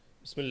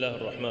بسم الله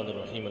الرحمن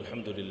الرحيم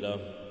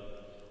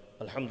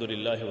الحمد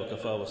لله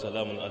وكفى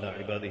وسلام على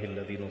عباده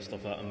الذين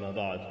اصطفى أما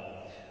بعد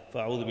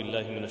فأعوذ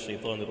بالله من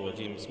الشيطان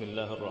الرجيم بسم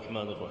الله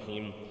الرحمن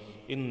الرحيم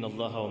إن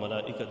الله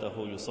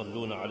وملائكته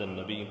يصلون على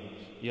النبي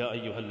يا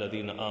أيها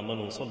الذين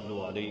آمنوا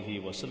صلوا عليه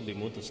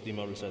وسلموا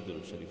تسليما رسالة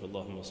الشريف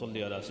اللهم صل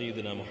على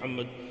سيدنا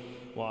محمد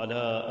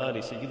وعلى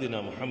آل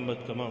سيدنا محمد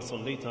كما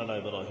صليت على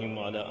إبراهيم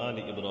وعلى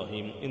آل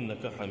إبراهيم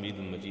إنك حميد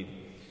مجيد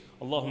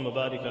اللهم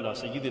بارك على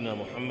سيدنا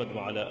محمد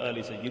وعلى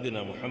آل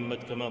سيدنا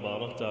محمد كما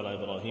باركت على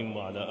إبراهيم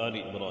وعلى آل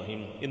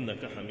إبراهيم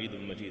إنك حميد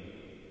مجيد.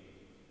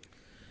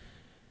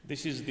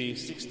 This is the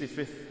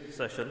 65th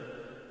session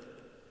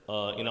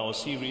in our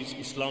series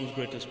Islam's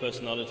Greatest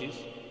Personalities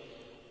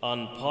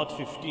and part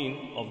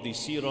 15 of the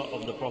Seerah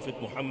of the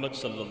Prophet Muhammad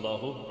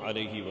sallallahu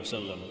alayhi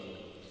wasallam.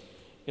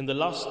 In the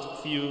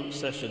last few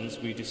sessions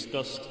we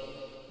discussed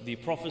the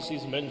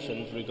prophecies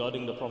mentioned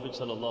regarding the Prophet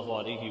sallallahu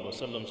alayhi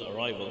wasallam's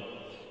arrival.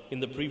 In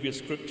the previous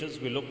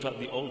scriptures, we looked at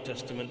the Old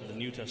Testament, the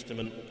New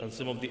Testament, and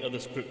some of the other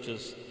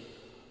scriptures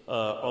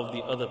of the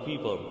other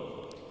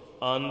people.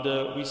 And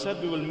we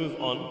said we will move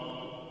on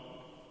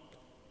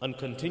and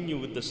continue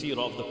with the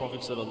seerah of the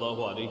Prophet sallallahu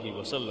alaihi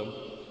wasallam.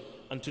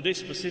 And today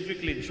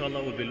specifically,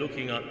 inshallah, we'll be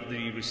looking at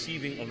the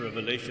receiving of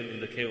revelation in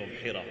the cave of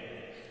Hira.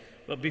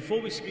 But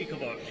before we speak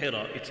about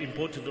Hira, it's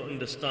important to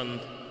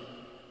understand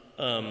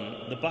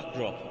the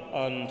backdrop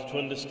and to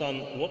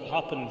understand what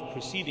happened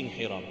preceding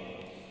Hira.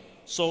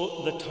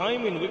 So the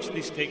time in which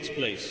this takes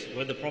place,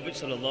 where the Prophet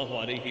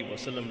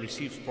ﷺ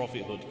receives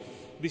prophethood,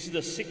 this is the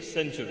 6th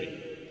century.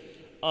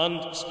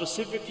 And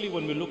specifically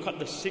when we look at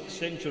the 6th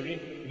century,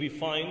 we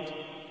find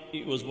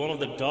it was one of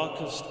the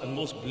darkest and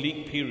most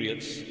bleak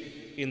periods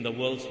in the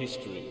world's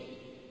history.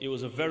 It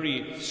was a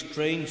very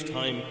strange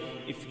time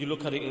if you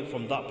look at it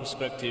from that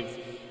perspective.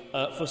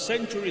 For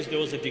centuries there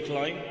was a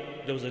decline,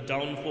 there was a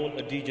downfall,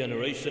 a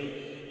degeneration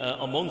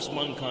amongst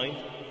mankind.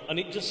 And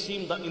it just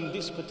seemed that in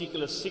this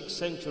particular 6th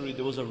century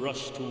there was a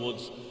rush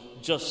towards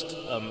just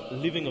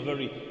living a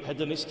very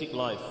hedonistic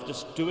life,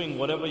 just doing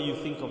whatever you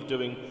think of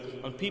doing.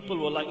 And people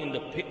were like in the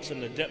pits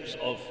and the depths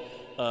of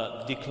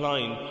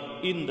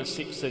decline in the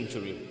 6th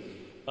century.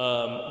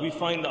 We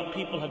find that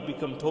people had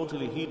become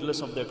totally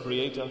heedless of their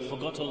Creator,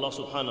 forgot Allah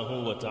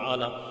subhanahu wa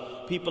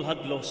ta'ala. People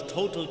had lost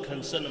total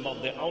concern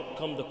about their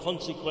outcome, the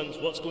consequence,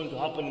 what's going to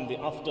happen in the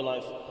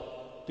afterlife.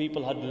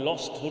 People had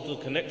lost total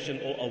connection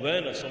or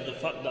awareness of the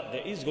fact that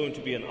there is going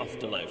to be an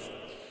afterlife.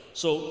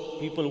 So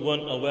people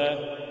weren't aware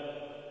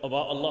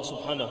about Allah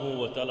subhanahu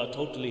wa ta'ala,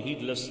 totally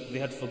heedless. They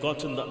had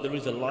forgotten that there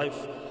is a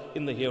life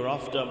in the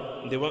hereafter.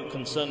 They weren't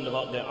concerned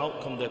about their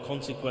outcome, their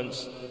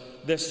consequence.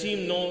 There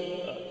seemed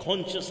no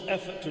conscious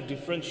effort to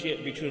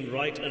differentiate between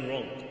right and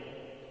wrong.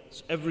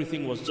 So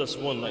everything was just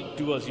one, like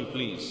do as you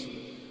please.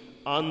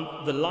 And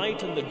the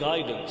light and the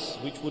guidance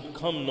which would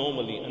come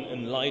normally and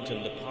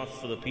enlighten the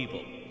path for the people.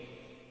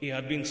 It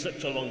had been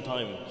such a long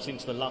time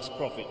since the last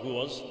prophet, who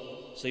was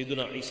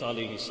Sayyiduna Isa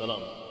alayhi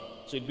salam.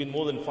 So it'd been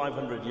more than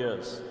 500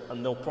 years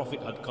and no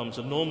prophet had come.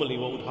 So normally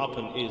what would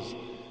happen is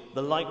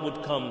the light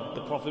would come,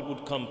 the prophet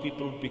would come,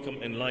 people would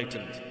become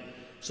enlightened.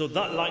 So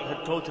that light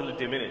had totally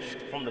diminished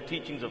from the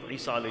teachings of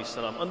Isa alayhi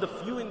salam. And the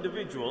few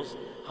individuals,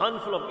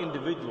 handful of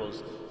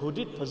individuals who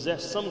did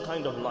possess some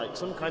kind of light,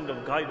 some kind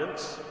of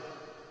guidance,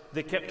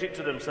 they kept it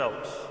to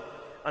themselves.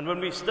 And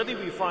when we study,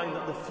 we find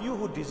that the few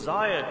who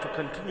desired to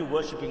continue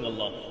worshipping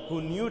Allah,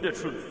 who knew the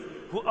truth,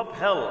 who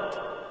upheld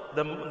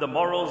the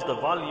morals, the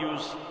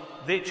values,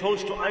 they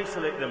chose to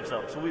isolate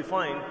themselves. So we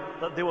find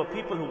that there were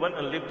people who went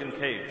and lived in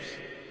caves.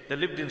 They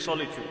lived in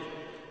solitude.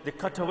 They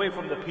cut away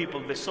from the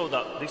people. They saw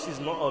that this is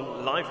not a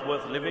life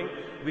worth living.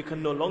 We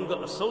can no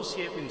longer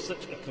associate in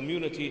such a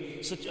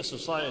community, such a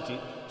society.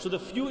 So the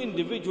few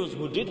individuals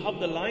who did have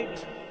the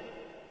light,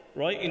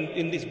 right,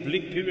 in this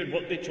bleak period,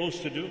 what they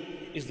chose to do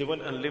is they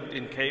went and lived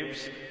in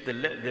caves. They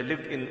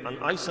lived in and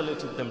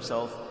isolated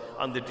themselves,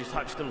 and they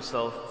detached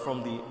themselves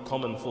from the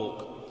common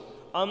folk.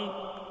 And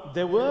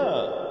there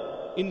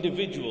were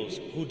individuals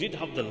who did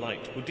have the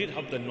light, who did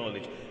have the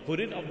knowledge, who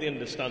did have the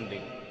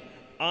understanding,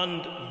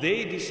 and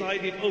they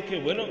decided,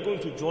 okay, we're not going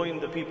to join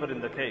the people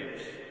in the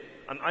caves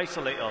and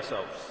isolate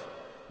ourselves.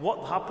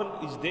 What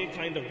happened is they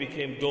kind of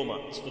became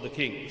doormats for the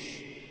kings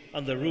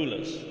and the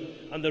rulers.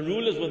 And the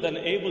rulers were then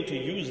able to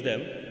use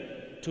them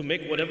to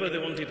make whatever they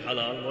wanted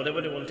halal, whatever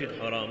they wanted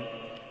haram,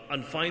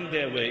 and find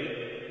their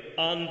way.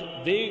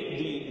 And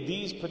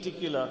these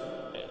particular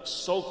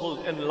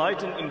so-called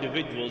enlightened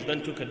individuals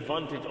then took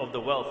advantage of the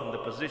wealth and the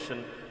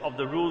position of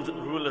the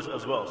rulers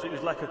as well. So it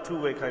was like a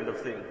two-way kind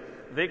of thing.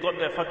 They got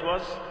their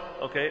fatwas,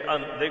 okay,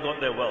 and they got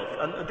their wealth.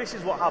 And this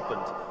is what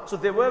happened. So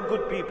they were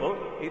good people.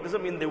 It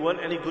doesn't mean there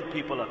weren't any good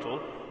people at all.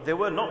 There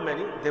were not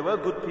many. There were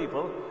good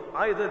people.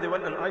 Either they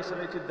went and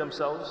isolated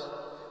themselves,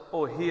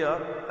 or here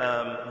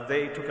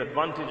they took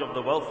advantage of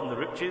the wealth and the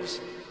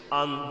riches,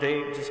 and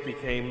they just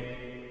became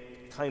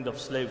kind of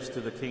slaves to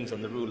the kings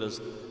and the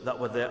rulers that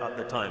were there at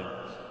the time.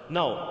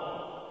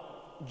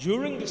 Now,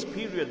 during this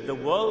period, the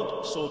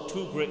world saw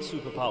two great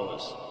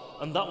superpowers,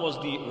 and that was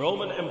the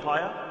Roman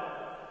Empire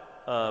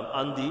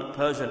and the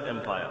Persian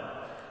Empire.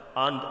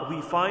 And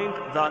we find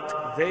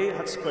that they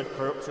had spread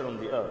corruption on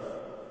the earth.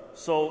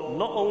 So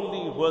not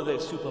only were they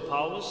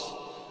superpowers,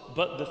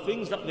 but the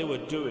things that they were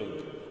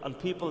doing and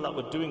people that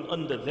were doing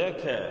under their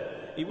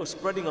care, it was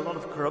spreading a lot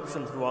of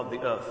corruption throughout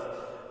the earth.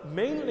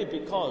 Mainly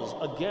because,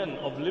 again,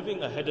 of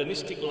living a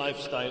hedonistic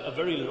lifestyle, a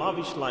very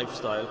lavish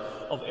lifestyle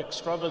of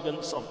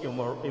extravagance, of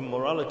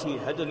immorality,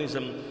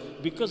 hedonism,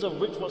 because of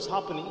which what's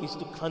happening is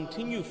to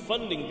continue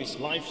funding this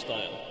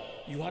lifestyle.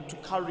 You had to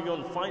carry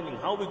on finding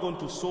how we're going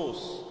to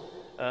source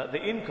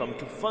the income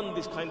to fund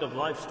this kind of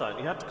lifestyle.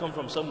 It had to come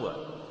from somewhere.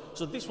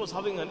 So this was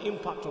having an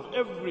impact on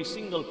every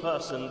single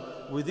person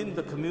within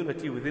the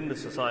community, within the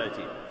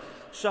society.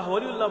 Shah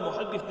Waliullah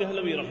Muhaddith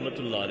Dehlawi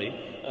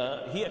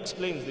rahmatullah he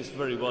explains this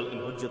very well in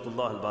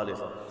Hujjatullah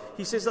al-Baligha.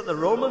 He says that the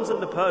Romans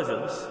and the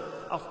Persians,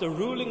 after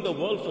ruling the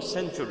world for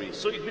centuries,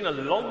 so it's been a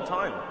long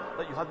time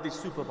that you had these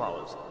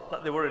superpowers,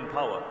 that they were in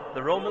power,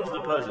 the Romans and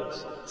the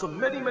Persians. So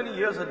many, many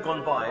years had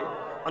gone by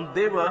and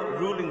they were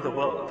ruling the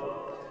world.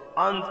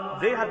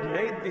 And they had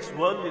made this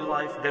worldly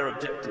life their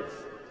objective,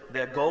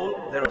 their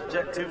goal, their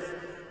objective.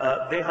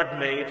 They had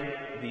made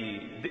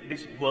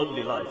this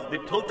worldly life.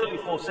 They'd totally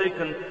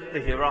forsaken the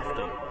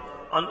hereafter.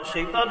 And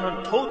Shaitan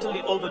had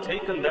totally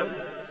overtaken them,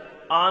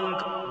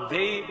 and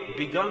they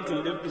began to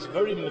live this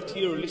very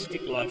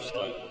materialistic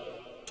lifestyle,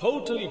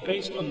 totally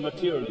based on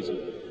materialism.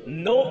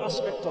 No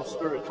aspect of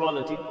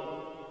spirituality,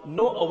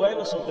 no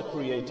awareness of the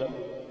Creator,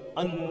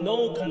 and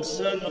no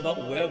concern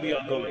about where we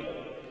are going.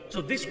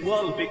 So this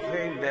world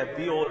became their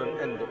be-all and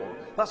end-all.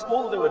 That's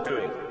all they were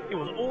doing. It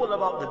was all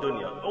about the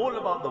dunya, all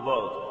about the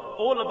world,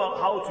 all about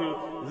how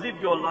to live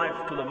your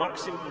life to the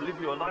maximum, live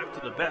your life to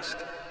the best.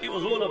 It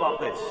was all about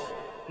this.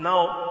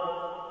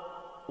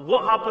 Now,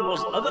 what happened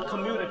was other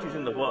communities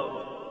in the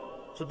world,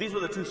 so these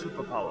were the two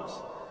superpowers,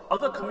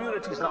 other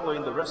communities that were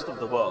in the rest of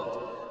the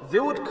world, they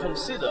would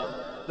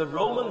consider the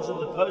Romans and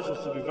the Persians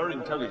to be very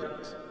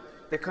intelligent.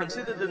 They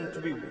considered them to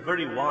be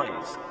very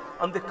wise,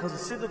 and they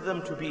considered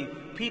them to be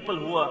people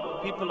who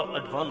are people of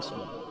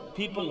advancement,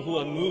 people who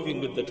are moving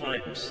with the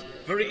times,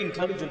 very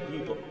intelligent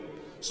people.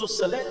 So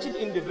selected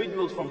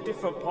individuals from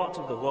different parts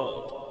of the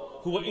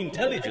world who were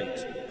intelligent,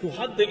 who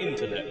had the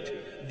intellect,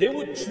 they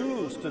would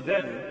choose to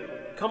then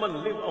come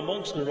and live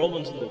amongst the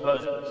Romans and the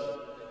Persians.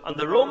 And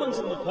the Romans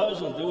and the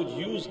Persians, they would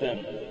use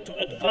them to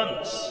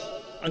advance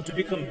and to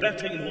become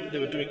better in what they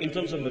were doing in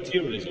terms of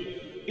materialism.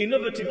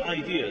 Innovative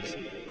ideas,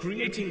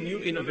 creating new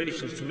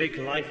innovations to make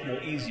life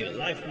more easier,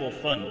 life more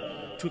fun,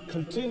 to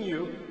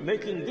continue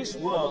making this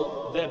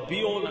world their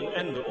be-all and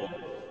end-all.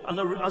 And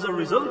as a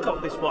result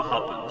of this, what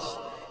happens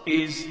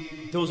is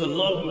there was a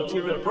lot of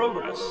material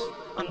progress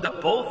under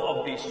both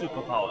of these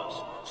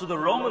superpowers. So the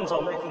Romans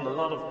are making a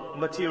lot of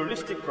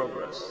materialistic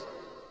progress.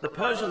 The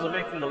Persians are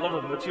making a lot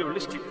of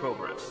materialistic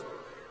progress.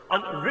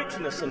 And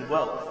richness and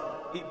wealth,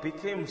 it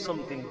became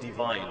something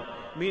divine.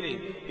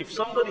 Meaning, if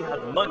somebody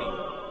had money,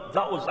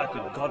 that was like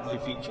a godly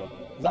feature.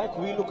 Like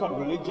we look at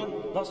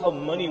religion, that's how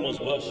money was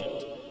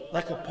worshipped.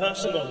 Like a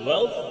person of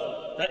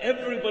wealth, that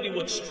everybody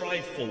would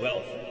strive for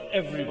wealth.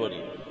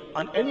 Everybody.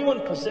 And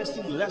anyone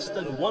possessing less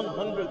than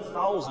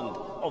 100,000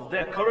 of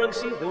their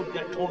currency, they would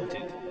get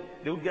taunted.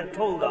 They would get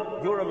told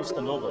that you're a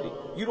Mr. Nobody.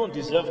 You don't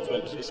deserve to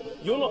exist.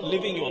 You're not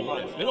living your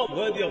life. You're not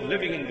worthy of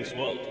living in this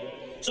world.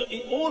 So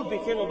it all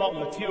became about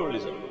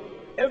materialism.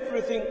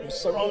 Everything was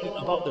surrounded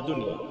about the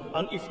dunya.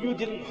 And if you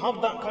didn't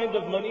have that kind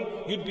of money,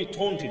 you'd be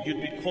taunted. You'd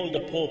be called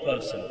a poor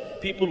person.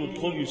 People would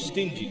call you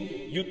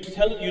stingy. You'd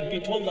be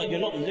told that you're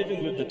not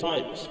living with the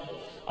times.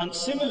 And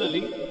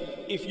similarly,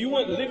 if you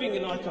weren't living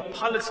in like a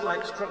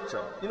palace-like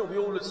structure, you know, we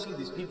always see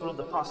these people of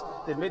the past,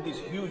 they made these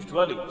huge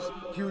dwellings,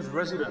 huge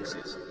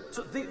residences.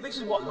 So this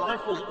is what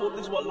life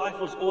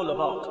was all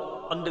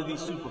about under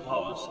these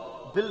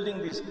superpowers,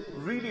 building these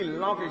really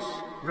lavish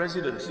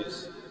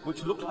residences,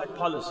 which looked like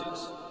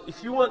palaces.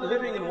 If you weren't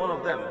living in one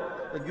of them,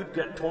 then you'd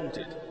get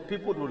taunted.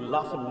 People would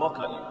laugh and mock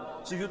at you.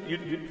 So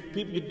you'd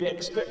be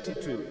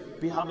expected to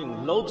be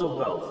having loads of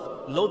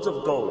wealth, loads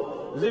of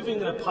gold,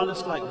 living in a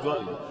palace-like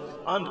dwelling.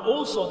 And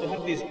also they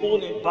had these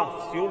ornate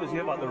baths. You always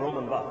hear about the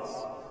Roman baths.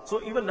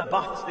 So even the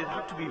baths, they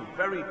had to be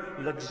very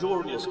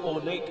luxurious,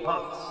 ornate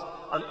baths.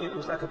 And it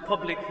was like a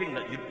public thing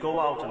that you'd go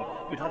out and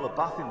you'd have a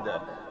bath in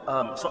there.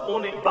 So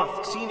ornate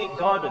baths, scenic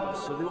gardens.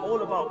 So they were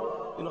all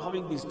about, you know,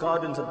 having these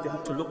gardens and they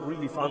had to look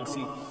really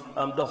fancy.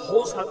 The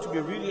horse had to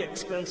be really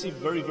expensive,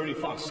 very, very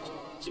fast.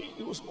 So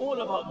it was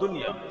all about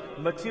dunya,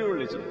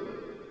 materialism.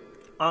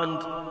 And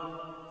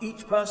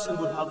each person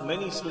would have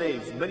many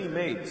slaves, many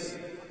maids.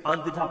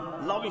 And they'd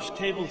have lavish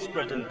table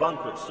spread and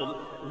banquets,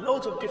 so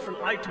loads of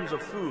different items of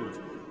food.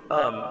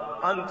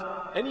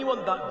 And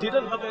anyone that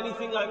didn't have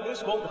anything like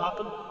this, what would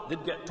happen?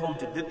 They'd get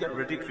taunted, they'd get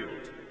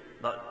ridiculed.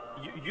 That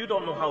you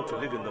don't know how to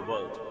live in the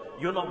world.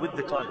 You're not with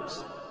the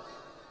times.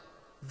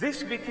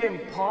 This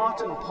became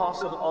part and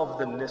parcel of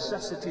the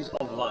necessities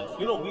of life.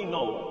 You know, we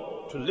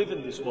know to live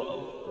in this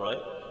world, right?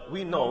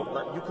 We know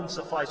that you can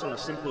suffice on a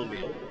simple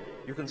meal,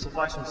 you can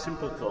suffice on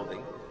simple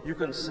clothing, you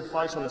can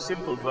suffice on a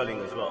simple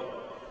dwelling as well.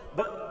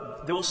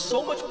 But there was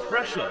so much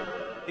pressure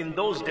in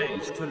those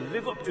days to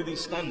live up to these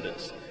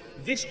standards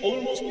this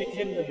almost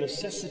became the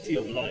necessity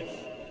of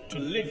life, to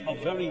live a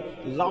very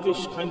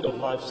lavish kind of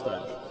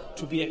lifestyle,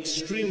 to be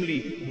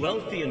extremely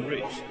wealthy and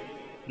rich.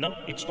 No,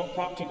 it's not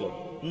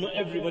practical. Not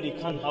everybody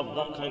can have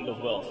that kind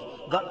of wealth,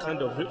 that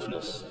kind of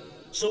richness.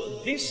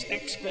 So this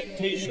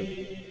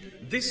expectation,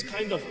 this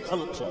kind of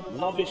culture,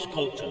 lavish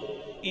culture,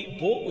 it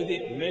brought with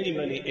it many,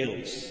 many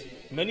ills.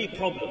 Many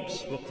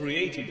problems were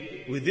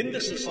created within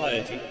the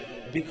society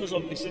because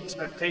of this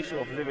expectation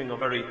of living a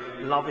very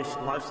lavish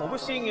lifestyle. We're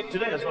seeing it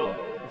today as well.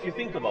 If you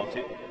think about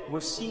it,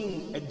 we're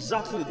seeing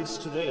exactly this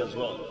today as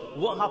well.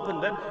 What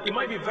happened then? It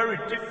might be very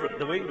different,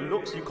 the way it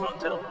looks, you can't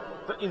tell.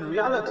 But in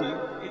reality,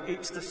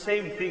 it's the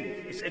same thing.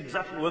 It's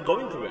exactly, we're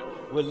going through it.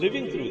 We're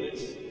living through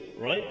this,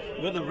 right?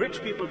 Where the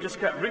rich people just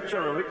get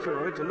richer and richer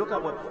and richer. Look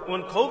at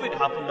when COVID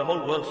happened, the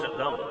whole world shut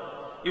down.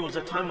 It was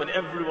a time when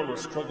everyone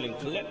was struggling.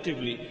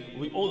 Collectively,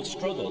 we all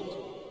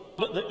struggled.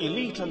 But the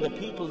elite and the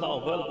people that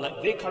are well,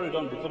 like they carried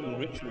on becoming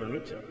richer and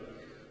richer.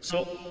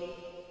 So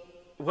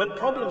when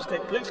problems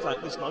take place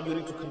like this, now you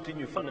need to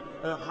continue funding.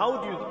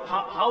 How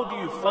do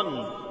you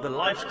fund the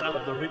lifestyle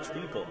of the rich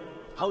people?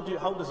 How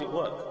does it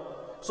work?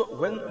 So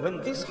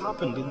when this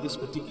happened in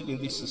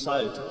these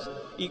societies,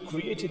 it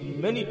created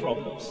many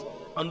problems,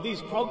 and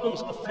these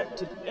problems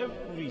affected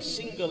every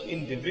single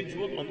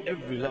individual on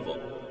every level.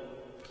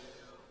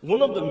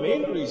 One of the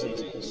main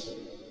reasons is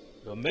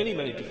there are many,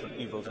 many different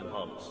evils and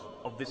harms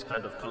of this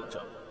kind of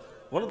culture.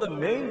 One of the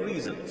main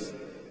reasons,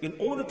 in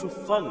order to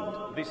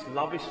fund this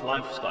lavish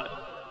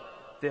lifestyle,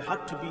 there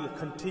had to be a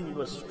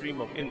continuous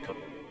stream of income.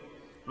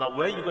 Now,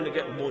 where are you going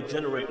to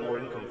generate more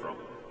income from?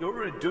 You're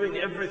already doing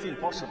everything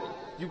possible.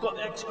 You've got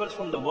experts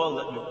from the world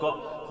that you've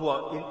got who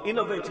are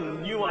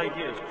innovating new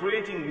ideas,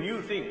 creating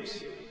new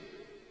things,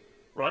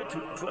 right,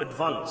 to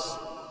advance.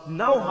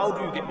 Now, how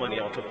do you get money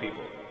out of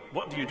people?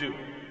 What do you do?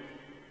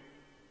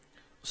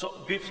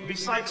 So,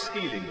 besides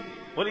stealing,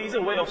 well, it is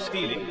a way of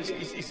stealing.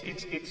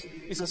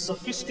 It's a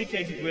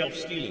sophisticated way of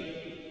stealing.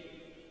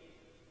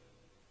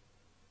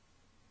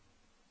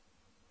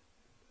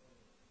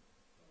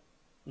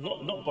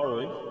 Not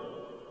borrowing.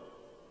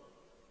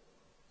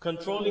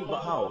 Controlling,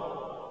 but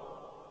how?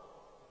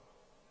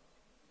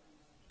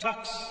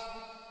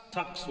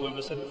 Tax,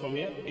 whoever said it from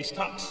here, is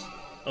tax.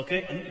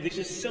 Okay? And this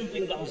is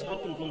something that has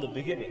happened from the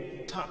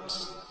beginning.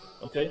 Tax.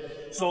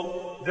 Okay?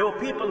 So there were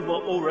people who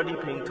are already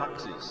paying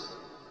taxes.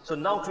 So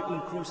now to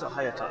increase a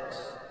higher tax,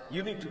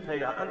 you need to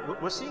pay,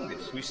 and we're seeing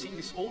this. We see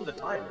this all the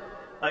time.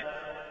 Like,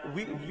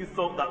 you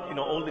thought that,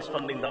 all this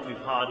funding that we've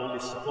had, all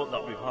this support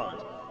that we've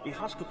had, it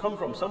has to come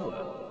from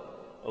somewhere.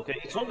 Okay,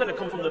 it's not going to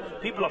come from the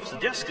people have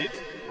suggested,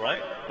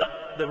 right,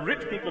 that the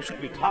rich people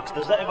should be taxed.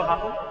 Does that ever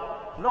happen?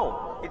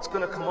 No, it's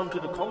going to come onto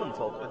the common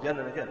folk again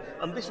and again.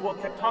 And this is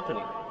what kept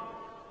happening.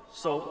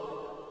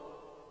 So,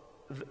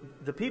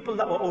 the people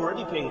that were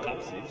already paying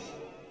taxes,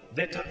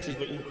 their taxes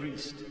were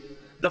increased.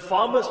 The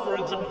farmers, for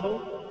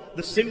example,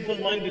 the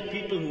simple-minded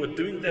people who were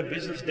doing their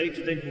business day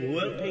to day, who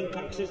weren't paying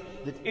taxes,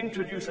 they'd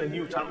introduce a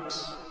new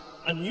tax.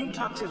 And new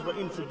taxes were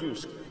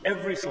introduced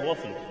every so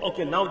often.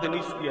 Okay, now there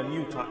needs to be a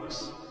new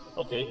tax.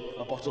 Okay,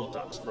 a bottle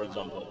tax, for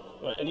example.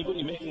 Right,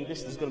 anybody making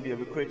this is going to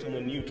be creating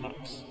a new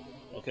tax.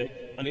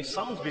 Okay, and it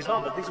sounds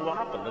bizarre, but this is what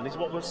happened, and this is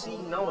what we're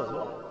seeing now as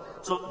well.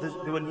 So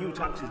there were new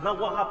taxes. Now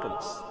what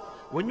happens?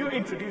 When you're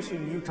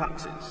introducing new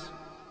taxes,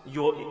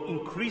 you're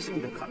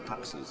increasing the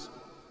taxes.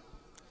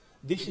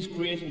 This is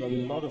creating a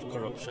lot of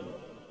corruption.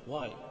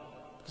 Why?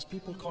 Because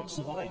people can't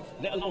survive,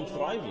 let alone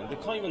thriving. They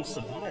can't even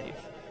survive.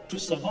 To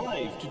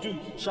survive, to do,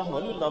 Shah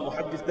Waliullah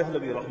Muhaddith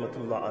Dahlawi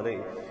Rahmatullah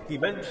Alayh, he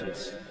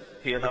mentions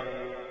here that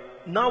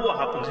now what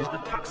happens is the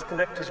tax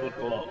collectors would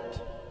go out.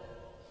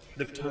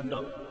 They've turned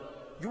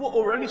up. You were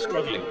already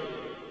struggling.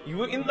 You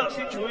were in that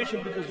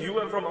situation because you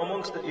were from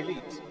amongst the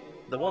elite,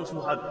 the ones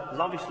who had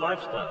lavish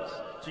lifestyles.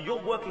 So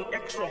you're working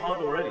extra hard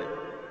already.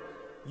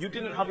 You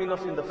didn't have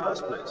enough in the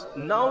first place.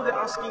 Now they're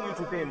asking you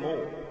to pay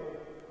more.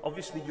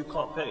 Obviously you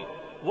can't pay.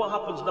 What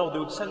happens now? They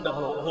would send a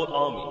whole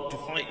army to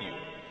fight you.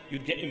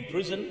 You'd get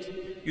imprisoned,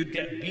 you'd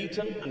get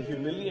beaten and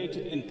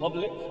humiliated in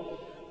public,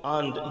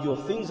 and your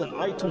things and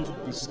items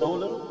would be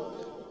stolen.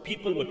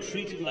 People were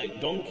treated like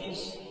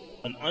donkeys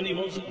and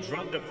animals,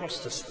 dragged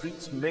across the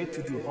streets, made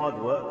to do hard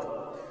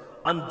work.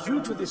 And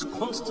due to this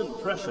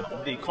constant pressure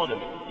of the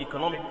economy,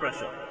 economic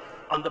pressure,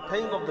 and the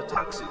paying of the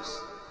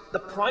taxes, the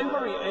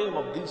primary aim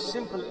of these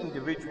simple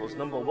individuals,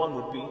 number one,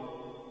 would be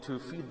to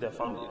feed their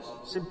families.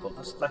 Simple.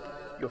 That's like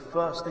your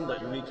first thing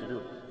that you need to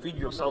do. Feed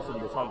yourself and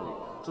your family.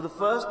 So the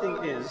first thing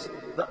is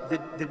that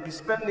they'd be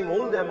spending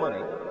all their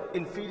money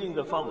in feeding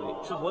the family.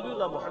 Shaykh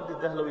Waliullah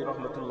Muhaddith Dahlawi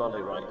Rahmatullah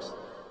Alayh writes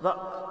that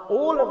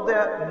all of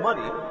their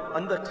money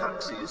and the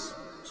taxes,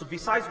 so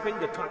besides paying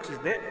the taxes,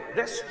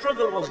 their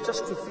struggle was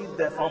just to feed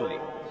their family.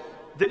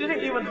 They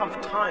didn't even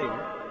have time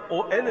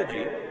or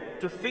energy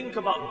to think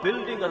about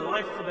building a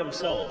life for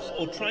themselves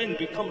or try and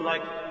become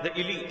like the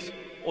elite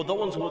or the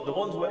ones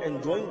who were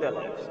enjoying their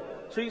lives.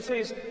 So he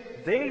says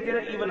they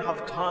didn't even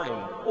have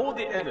time or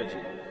the energy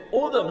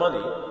or the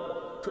money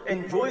to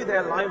enjoy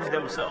their lives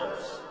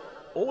themselves.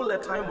 All their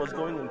time was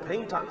going in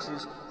paying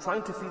taxes,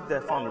 trying to feed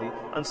their family,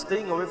 and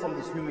staying away from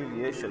this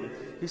humiliation.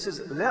 He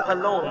says, let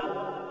alone,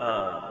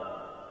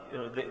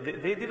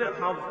 they didn't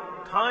have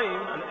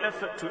time and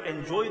effort to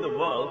enjoy the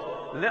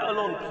world, let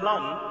alone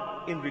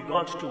plan in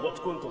regards to what's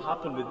going to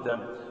happen with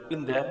them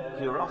in their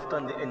hereafter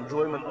and the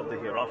enjoyment of the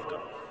hereafter.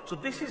 So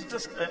this is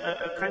just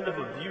a kind of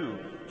a view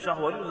Shah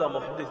Waliullah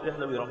Muhaddith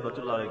Dehlawi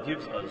Rahmatullah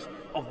gives us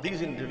of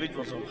these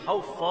individuals, of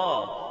how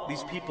far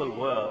these people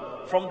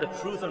were from the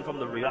truth and from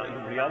the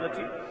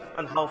reality,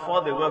 and how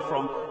far they were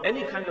from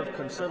any kind of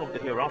concern of the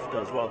hereafter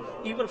as well,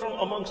 even from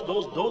amongst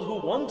those who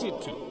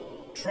wanted to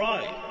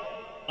try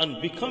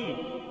and become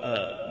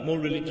more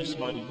religious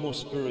minded, more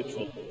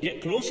spiritual,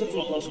 yet closer to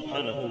Allah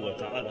subhanahu wa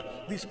ta'ala.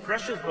 These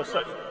pressures were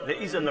such.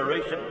 There is a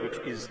narration which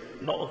is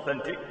not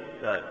authentic,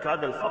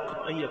 كَادَ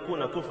الْفَقْرُ أَن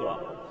يَكُونَ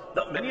كُفْرًا,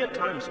 that many a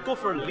times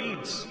kufr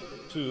leads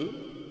to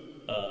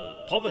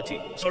poverty.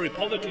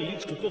 Poverty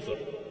leads to kufr.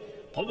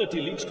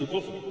 Poverty leads to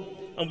kufr.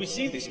 And we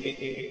see this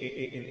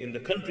in the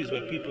countries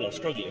where people are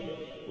struggling,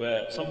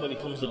 where somebody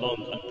comes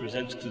along and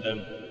presents to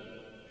them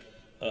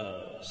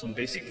some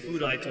basic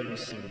food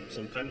items,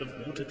 some kind of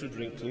water to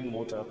drink, clean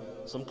water,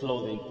 some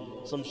clothing,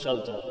 some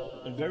shelter,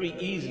 and very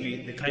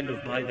easily they kind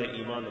of buy their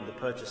iman and they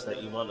purchase their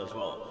iman as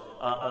well.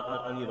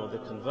 And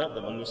they convert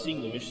them, and we're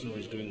seeing the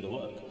missionaries doing the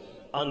work.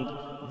 And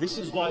this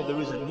is why there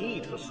is a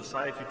need for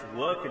society to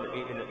work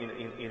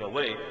in a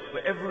way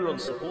where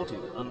everyone's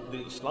supported. And the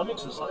Islamic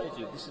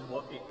society, this is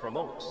what it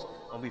promotes.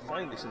 And we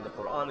find this in the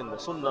Quran, in the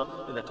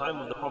Sunnah, in the time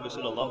of the Prophet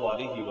sallallahu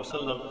alaihi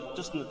wasallam.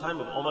 Just in the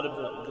time of Umar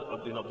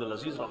ibn Abdul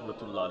Aziz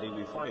rahmatullah alayhi,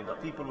 we find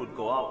that people would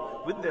go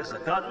out with their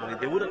zakat money.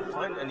 They wouldn't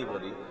find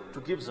anybody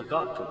to give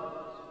zakat to,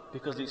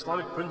 because the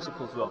Islamic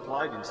principles were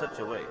applied in such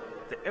a way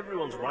that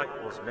everyone's right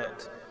was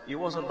met. It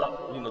wasn't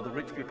that the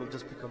rich people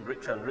just become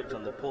richer and richer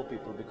and the poor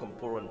people become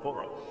poorer and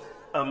poorer.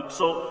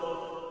 So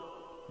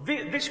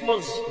this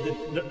was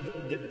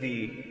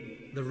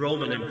the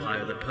Roman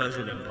Empire, the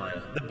Persian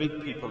Empire, the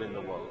big people in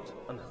the world,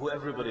 and who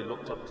everybody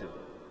looked up to.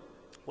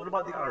 What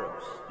about the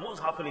Arabs? What was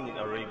happening in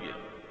Arabia?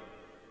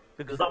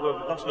 Because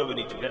that's where we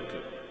need to get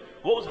to.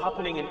 What was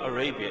happening in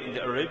Arabia, in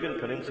the Arabian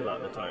Peninsula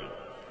at the time?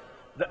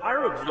 The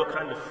Arabs were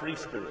kind of free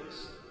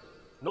spirits.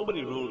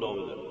 Nobody ruled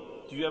over them.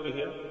 Do you ever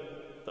hear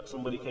that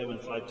somebody came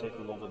and tried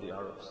taking over the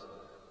Arabs?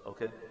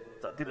 Okay,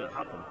 that didn't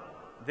happen.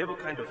 They were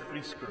kind of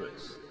free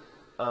spirits.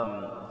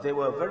 They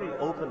were very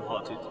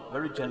open-hearted,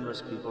 very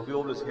generous people. We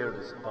always hear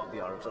this about the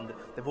Arabs, and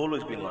they've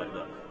always been like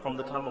that. From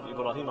the time of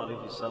Ibrahim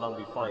alayhi salam,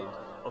 we find,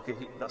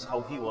 that's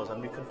how he was,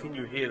 and we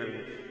continue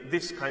hearing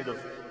this kind of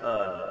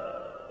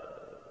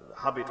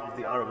habit of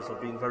the Arabs of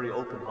being very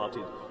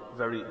open-hearted,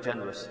 very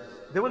generous.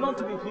 They were known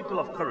to be people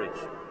of courage.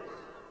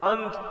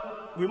 And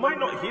we might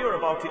not hear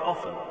about it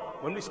often.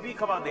 When we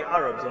speak about the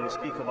Arabs and we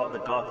speak about the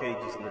dark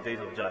ages and the days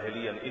of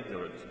Jahiliyyah and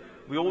ignorance,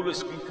 we always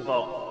speak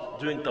about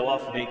doing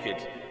tawaf naked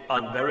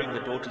and burying the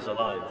daughters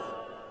alive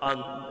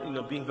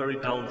and being very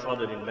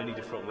downtrodden in many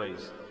different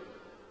ways.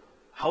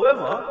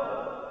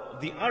 However,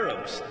 the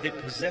Arabs, they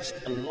possessed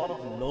a lot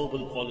of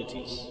noble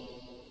qualities.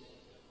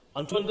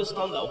 And to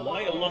understand that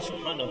why Allah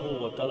subhanahu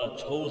wa ta'ala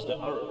chose the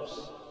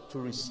Arabs to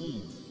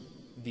receive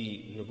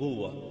the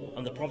Nubuwwah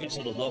and the Prophet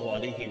sallallahu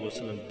alaihi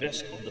wasallam,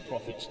 best of the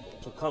prophets,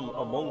 to come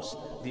amongst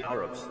the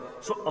Arabs.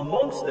 So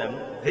amongst them,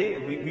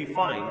 we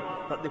find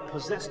that they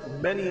possessed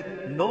many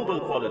noble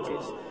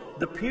qualities.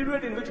 The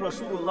period in which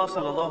Rasulullah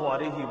sallallahu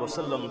alaihi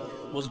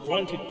wasallam was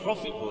granted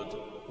prophethood,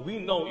 we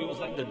know it was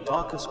like the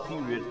darkest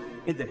period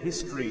in the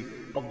history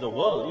of the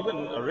world.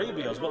 Even in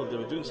Arabia as well, they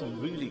were doing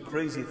some really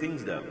crazy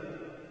things there.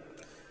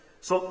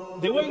 So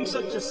they were in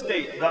such a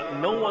state that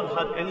no one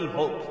had any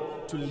hope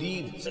to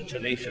lead such a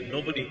nation.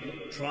 Nobody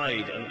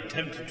tried and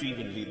attempted to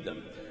even lead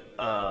them.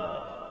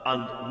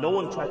 And no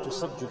one tried to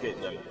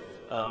subjugate them.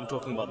 I'm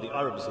talking about the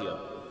Arabs here.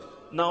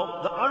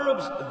 Now, the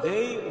Arabs,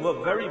 they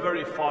were very,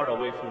 very far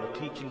away from the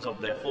teachings of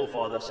their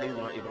forefather,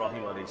 Sayyidina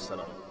Ibrahim alayhi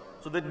salam.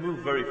 So they'd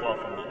moved very far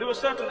from it. There were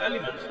certain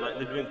elements, like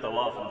they're doing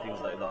tawaf and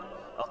things like that,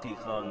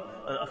 aqiqan,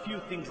 and a few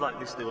things like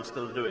this they were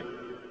still doing.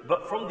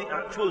 But from the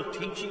actual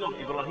teaching of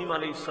Ibrahim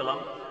alayhi salam,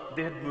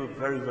 they had moved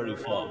very, very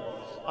far.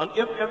 And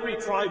every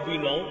tribe we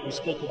know, we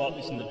spoke about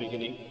this in the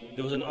beginning,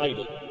 there was an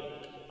idol.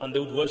 And they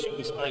would worship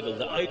this idol.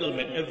 The idol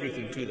meant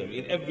everything to them.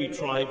 In every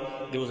tribe,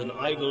 there was an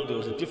idol, there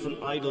was a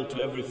different idol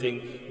to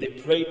everything. They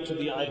prayed to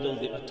the idol,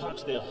 they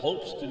attached their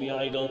hopes to the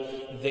idol,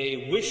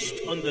 they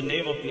wished on the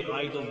name of the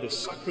idol, they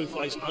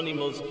sacrificed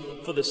animals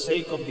for the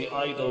sake of the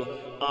idol,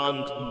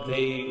 and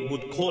they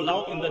would call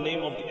out in the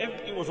name of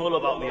it was all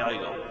about the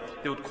idol.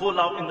 They would call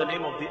out in the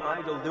name of the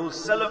idol, they would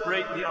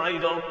celebrate the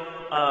idol,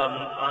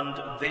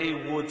 and they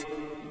would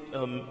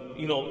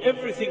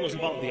everything was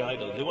about the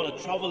idol. They want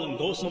to travel and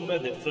go somewhere,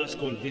 they'd first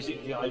go and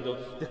visit the idol.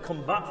 They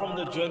come back from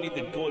the journey,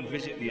 they'd go and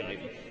visit the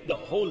idol. The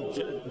whole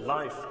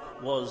life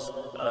was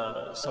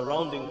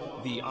surrounding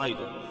the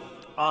idol.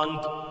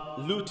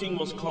 And looting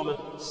was common,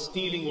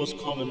 stealing was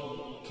common,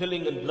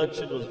 killing and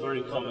bloodshed was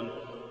very common.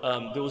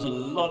 There was a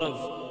lot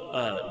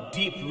of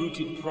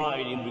deep-rooted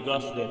pride in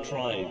regards to their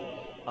tribe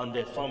and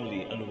their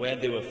family and where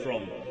they were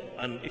from.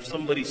 And if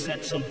somebody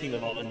said something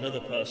about another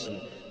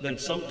person, then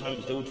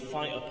sometimes they would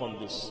fight upon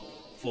this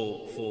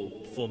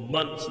for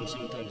months and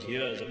sometimes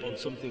years upon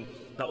something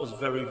that was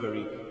very,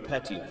 very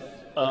petty.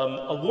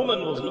 A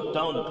woman was looked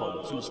down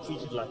upon. She was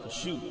treated like a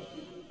shoe.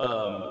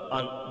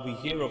 And we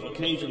hear of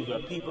occasions where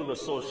people were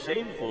so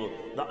shameful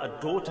that a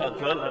girl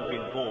had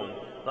been born,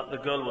 that the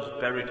girl was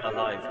buried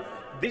alive.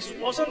 This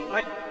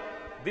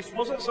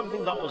wasn't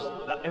something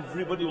that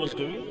everybody was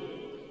doing.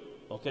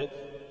 Okay?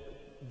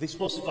 This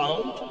was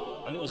found,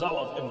 and it was out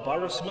of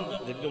embarrassment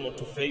that they didn't want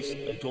to face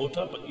a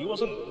daughter, but it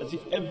wasn't as if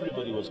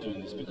everybody was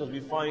doing this, because we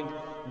find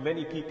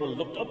many people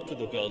looked up to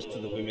the girls, to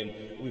the women.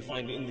 We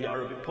find it in the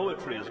Arabic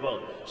poetry as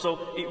well.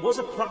 So it was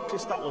a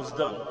practice that was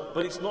done,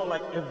 but it's not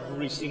like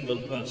every single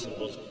person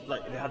was,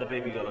 like they had a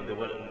baby girl and they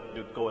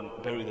would go and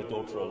bury their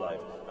daughter alive,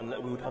 and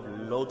we would have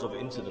loads of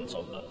incidents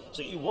of that.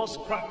 So it was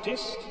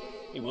practiced,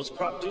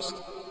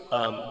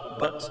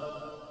 but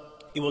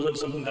it wasn't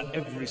something that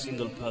every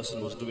single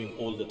person was doing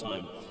all the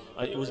time.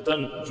 It was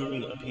done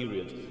during a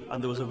period,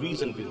 and there was a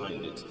reason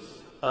behind it.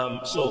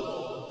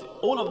 So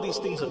all of these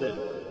things are there.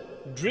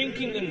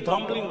 Drinking and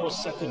gambling was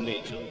second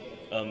nature.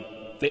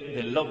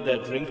 They loved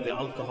their drink, their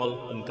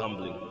alcohol, and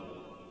gambling.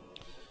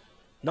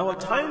 Now a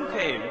time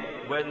came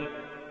when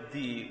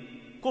the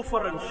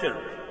kufr and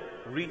shirk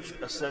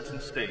reached a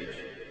certain stage.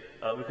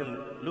 We can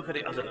look at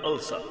it as an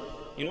ulcer.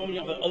 You know when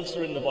you have an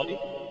ulcer in the body,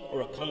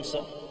 or a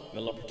cancer? May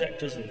Allah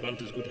protect us and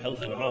grant us good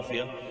health and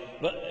afiyah.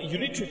 But you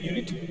need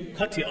to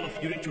cut it off,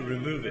 you need to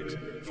remove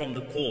it from the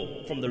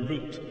core, from the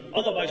root.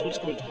 Otherwise what's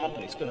going to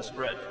happen? It's going to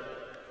spread.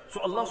 So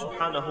Allah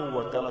subhanahu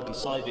wa ta'ala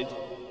decided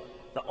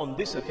that on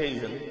this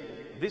occasion,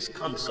 this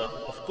cancer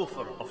of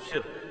kufr, of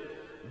shirk,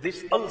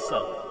 this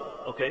ulcer,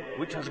 okay,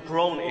 which has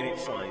grown in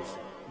its size,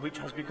 which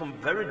has become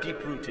very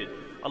deep-rooted,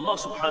 Allah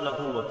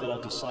subhanahu wa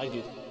ta'ala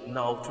decided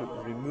now to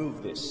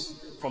remove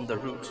this from the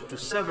root, to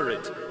sever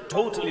it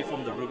totally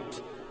from the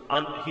root.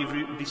 And he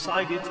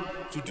decided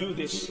to do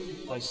this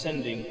by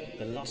sending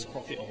the last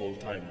prophet of all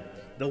time.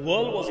 The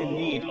world was in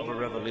need of a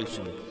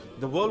revelation.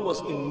 The world was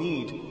in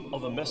need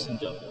of a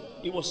messenger.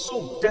 It was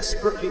so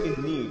desperately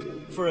in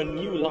need for a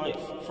new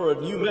life, for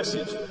a new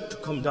message to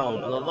come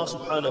down. And Allah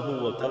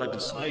subhanahu wa ta'ala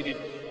decided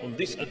on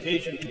this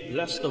occasion to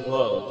bless the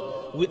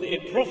world with a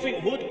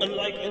prophethood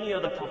unlike any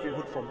other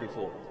prophethood from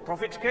before.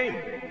 Prophets came,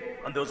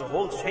 and there was a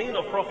whole chain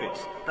of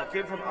prophets that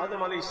came from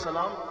Adam alayhi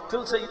salam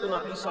till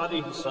Sayyidina Isa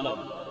alayhi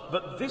salam.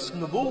 But this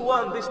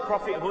nubuwwah and this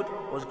prophethood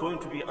was going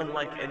to be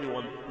unlike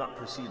anyone that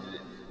preceded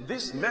it.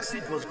 This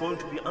message was going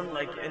to be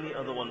unlike any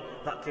other one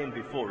that came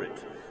before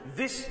it.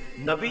 This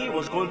Nabi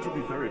was going to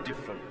be very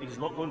different. He's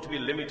not going to be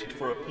limited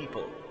for a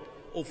people,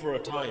 or for a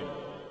time,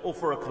 or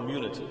for a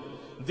community.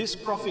 This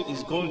prophet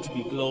is going to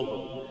be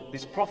global.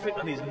 This prophet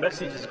and his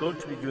message is going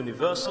to be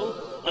universal,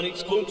 and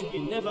it's going to be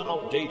never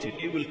outdated.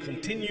 It will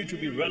continue to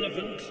be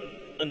relevant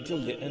until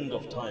the end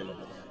of time.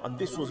 And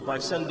this was by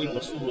sending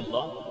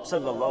Rasulullah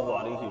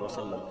sallallahu alayhi wa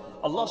sallam.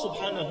 Allah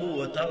subhanahu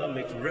wa ta'ala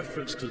makes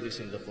reference to this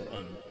in the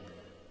Quran,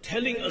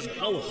 telling us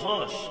how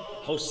harsh,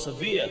 how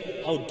severe,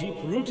 how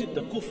deep-rooted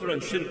the kufr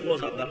and shirk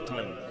was at that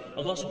time.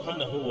 Allah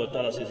subhanahu wa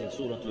ta'ala says in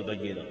Surah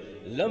Al-Bayyinah,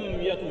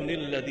 لَمْ يَكُنِ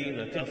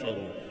الَّذِينَ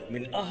كَفَرُوا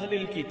مِنْ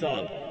أَهْلِ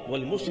الْكِتَابِ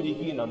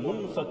وَالْمُشْرِكِينَ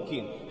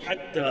مُنْفَكِّينَ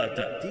حَتَّى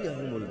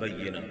تَأْتِيَهُمُ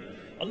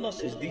الْبَيِّنَةِ. Allah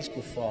says these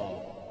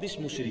kuffar, these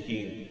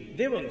mushrikeen,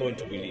 they weren't going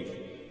to believe.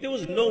 There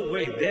was no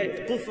way.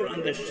 Their kufr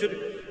and their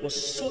shirk was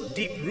so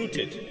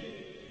deep-rooted.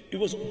 It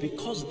was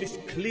because this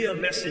clear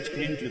message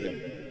came to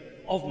them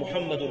of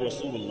Muhammadur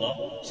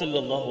Rasulullah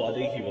sallallahu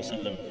alayhi wa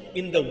sallam,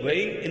 in the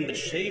way, in the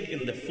shape,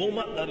 in the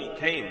format that it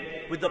came,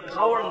 with the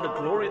power and the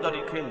glory that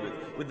it came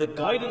with the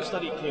guidance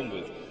that it came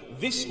with.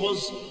 This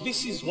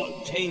is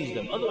what changed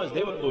them. Otherwise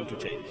they weren't going to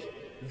change.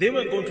 They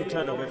weren't going to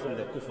turn away from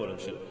their kufr and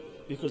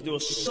shirk, because they were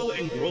so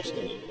engrossed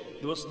in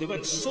it. They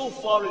went so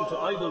far into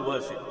idol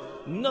worship.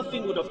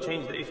 Nothing would have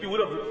changed it. If you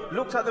would have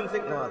looked at them and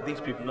think, nah, these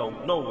people,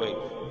 no way.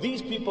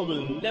 These people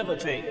will never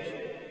change.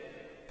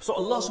 So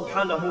Allah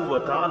subhanahu wa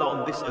ta'ala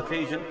on this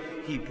occasion,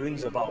 He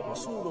brings about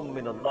رَسُولٌ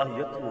مِّنَ اللَّهِ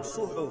يَتْلُو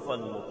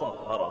صُحُفًا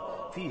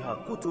مُطَهَّرًا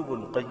فِيهَا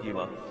كُتُبٌ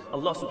قَيِّمَةٌ.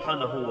 Allah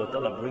subhanahu wa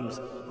ta'ala brings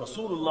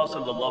Rasulullah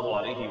sallallahu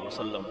alayhi wa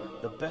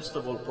sallam, the best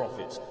of all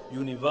prophets,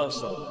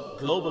 universal,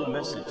 global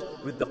message,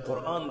 with the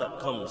Quran that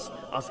comes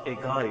as a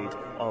guide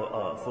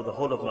for the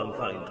whole of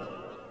mankind.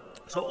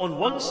 So on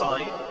one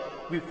side,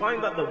 we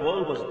find that the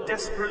world was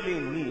desperately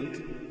in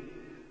need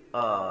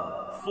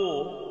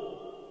for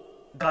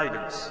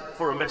guidance,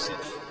 for a message.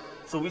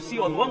 So we see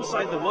on one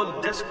side the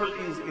world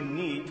desperately is in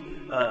need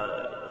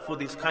for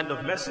this kind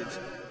of message.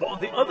 But on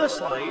the other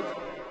side,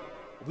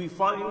 we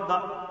find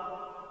that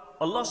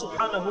Allah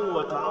subhanahu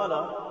wa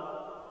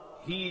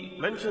ta'ala, He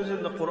mentions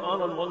in the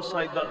Quran on one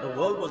side that the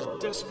world was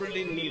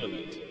desperately in need of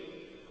it.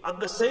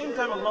 At the same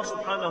time, Allah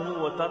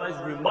subhanahu wa ta'ala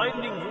is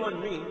reminding you and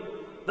me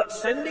that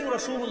sending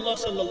Rasulullah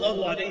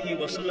sallallahu alayhi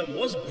wa sallam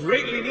was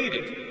greatly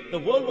needed. The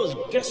world was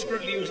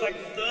desperately, it was like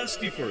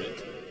thirsty for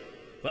it.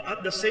 But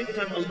at the same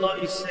time, Allah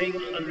is saying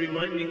and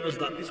reminding us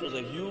that this was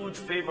a huge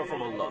favor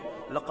from Allah.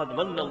 لَقَدْ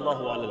مَنَّ اللَّهُ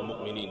عَلَى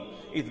الْمُؤْمِنِينَ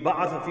إِذْ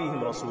بَعَثَ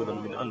فِيهِمْ رَسُولًا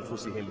مِنْ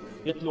أَنفُسِهِمْ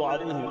يَتْلُو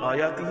عَلَيْهِمْ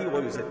آيَاتِهِ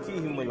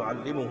وَيُزَكِّيهِمْ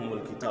وَيُعَلِّمُهُمُ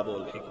الْكِتَابَ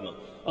وَالْحِكْمَةَ.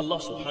 Allah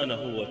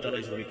subhanahu wa ta'ala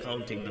is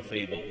recounting the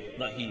favor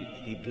that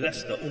He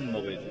blessed the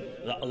ummah with.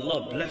 That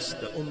Allah blessed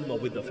the ummah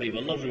with the favor.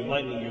 Allah is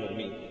reminding you and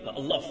me that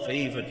Allah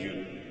favored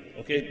you.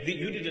 Okay,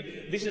 you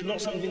didn't. This is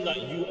not something that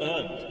you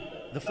earned.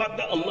 The fact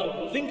that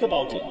Allah, think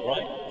about it,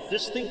 right?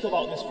 Just think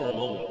about this for a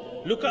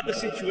moment. Look at the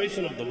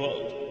situation of the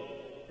world,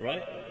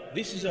 right?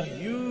 This is a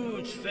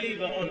huge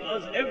favor on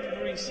us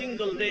every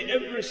single day,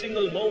 every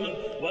single moment.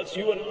 Whilst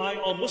you and I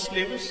are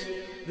Muslims,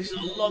 this is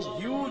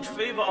Allah's huge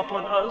favor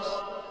upon us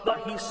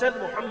that He sent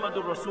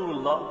Muhammadur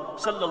Rasulullah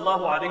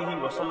sallallahu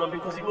alayhi wa sallam,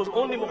 because it was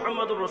only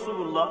Muhammadur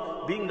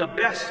Rasulullah being the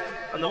best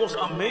and the most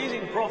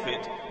amazing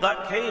prophet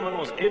that came and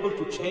was able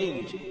to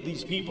change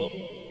these people.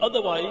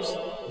 Otherwise,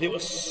 they were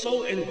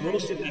so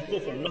engrossed in their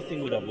kufr,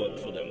 nothing would have worked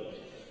for them.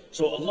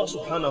 So Allah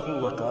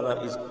subhanahu wa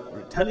ta'ala is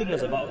telling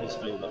us about His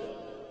favor.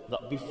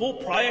 That before,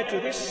 prior to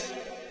this,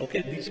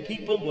 okay, these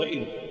people were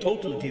in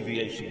total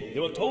deviation. They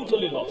were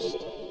totally lost.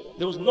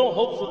 There was no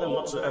hope for them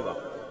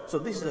whatsoever. So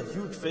this is a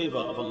huge favor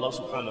of Allah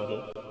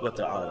subhanahu wa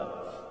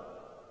ta'ala.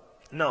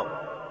 Now,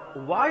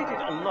 why did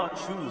Allah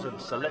choose and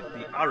select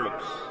the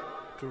Arabs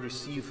to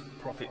receive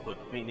prophethood,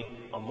 meaning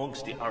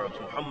amongst the Arabs?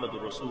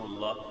 Muhammadur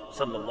Rasulullah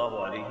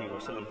sallallahu alayhi wa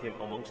sallam came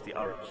amongst the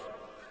Arabs.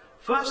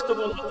 First of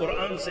all, the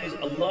Quran says,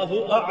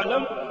 Allahu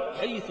a'lam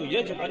haythu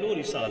yaj'alu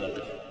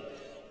risalatah.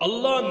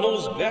 Allah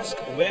knows best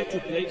where to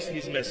place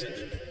His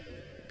message.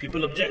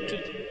 People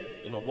objected.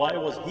 Why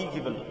was He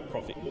given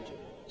prophethood?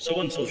 So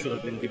and so should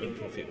have been given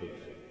prophethood.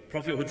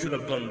 Prophethood should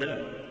have gone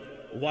there.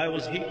 Why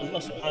was He? Allah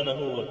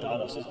subhanahu wa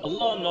ta'ala says,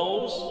 Allah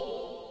knows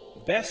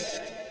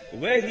best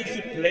where He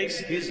should place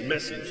His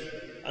message.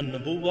 And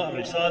Nabuwah,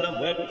 Risala,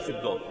 where it should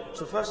go.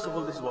 So first of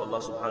all, this is what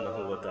Allah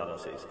subhanahu wa ta'ala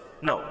says.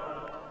 Now,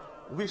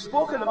 we've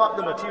spoken about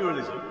the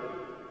materialism.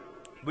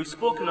 We've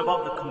spoken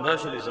about the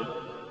commercialism,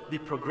 the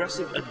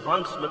progressive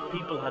advancement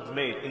people had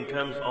made in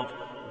terms of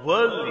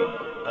worldly,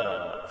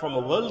 from a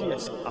worldly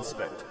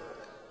aspect.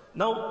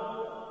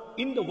 Now,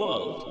 in the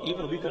world,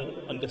 even we can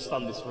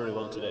understand this very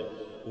well today,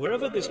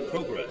 wherever there's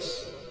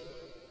progress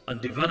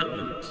and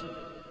development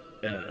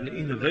and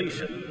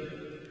innovation,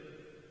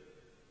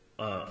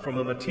 from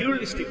a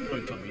materialistic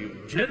point of view,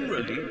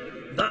 generally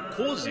that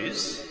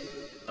causes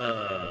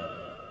a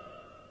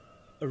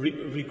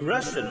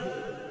regression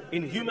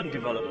in human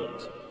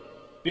development,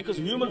 because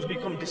humans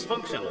become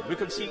dysfunctional. We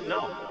can see it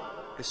now.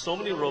 There's so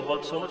many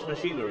robots, so much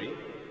machinery,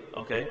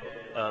 okay,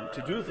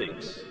 to do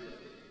things.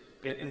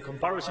 In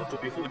comparison to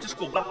before, just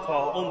go back to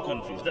our own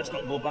countries. Let's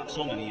not go back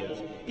so many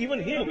years.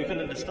 Even here, we can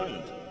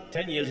understand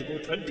 10 years ago,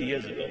 20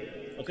 years ago.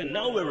 Okay,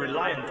 now we're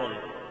reliant on.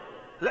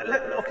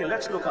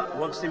 Let's look at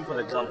one simple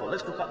example.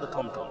 Let's look at the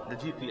TomTom, the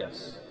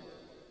GPS,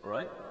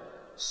 right?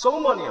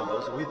 So many of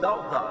us,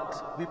 without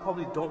that, we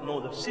probably don't know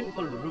the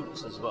simple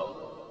routes as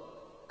well.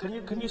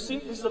 Can you see?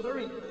 This is a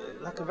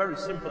very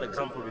simple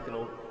example we can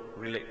all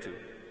relate to,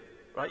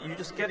 right? You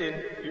just get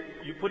in,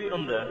 you put it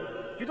on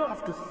there. You don't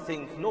have to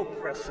think, no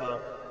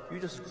pressure. You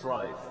just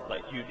drive,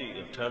 like you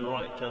do. Turn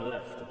right, turn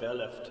left, bear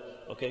left.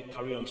 Okay,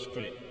 carry on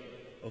straight.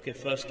 Okay,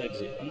 first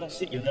exit, and that's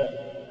it. You're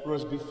there.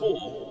 Whereas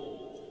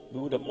before,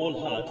 we would have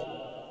all had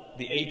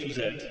the A to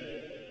Z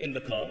in the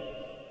car.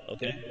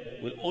 Okay,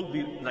 we'll all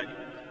be like.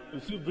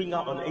 If you bring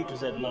out an A to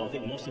Z now, I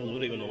think most of us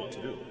wouldn't even know what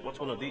to do. What's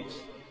one of these?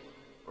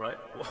 Right?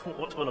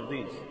 What's one of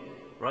these?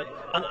 Right?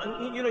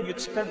 And you'd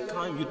spend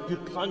time,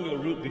 you'd plan your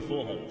route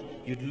beforehand.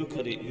 You'd look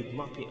at it, you'd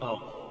map it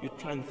out. You'd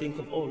try and think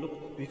of, oh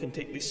look, we can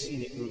take this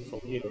scenic route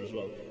from here as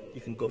well.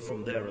 You can go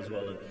from there as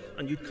well.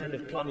 And you'd kind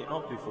of plan it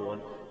out before.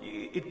 And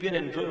it'd be an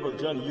enjoyable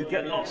journey. You'd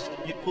get lost.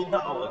 You'd pull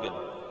that out again.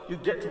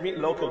 You'd get to meet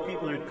local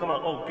people who'd come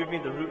out, oh, give me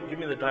the route, give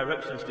me the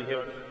directions to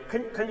here.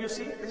 Can you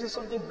see? This is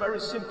something very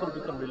simple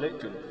we can relate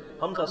to.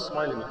 Hamza's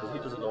smiling because he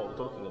doesn't know what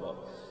we're talking about.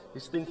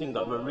 He's thinking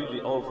that we're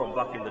really all from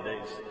back in the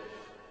days.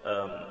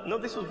 No,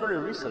 this was very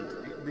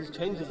recent. These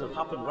changes have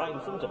happened right in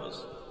front of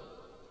us.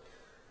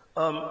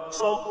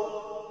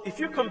 So, if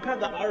you compare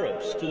the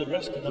Arabs to the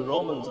rest of the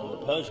Romans and the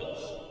Persians,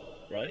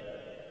 right?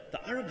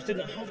 The Arabs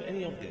didn't have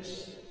any of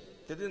this.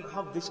 They didn't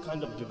have this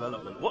kind of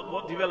development.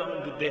 What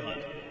development did they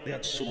have? They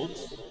had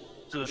swords,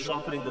 so they're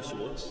sharpening the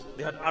swords.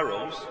 They had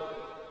arrows,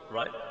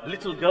 right?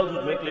 Little girls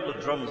would make little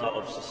drums out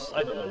of,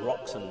 I don't know,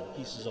 rocks and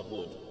pieces of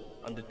wood,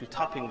 and they'd be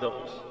tapping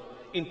those.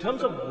 In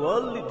terms of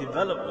worldly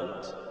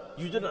development,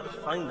 you didn't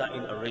find that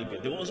in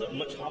Arabia. There wasn't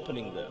much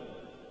happening there,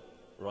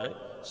 right?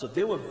 So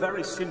they were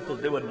very simple.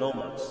 They were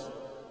nomads,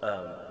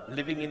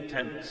 living in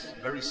tents,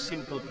 very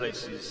simple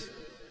places,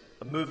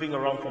 moving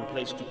around from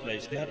place to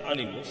place. They had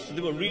animals, so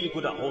they were really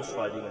good at horse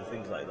riding and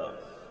things like that.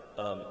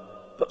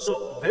 But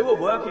so they were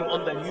working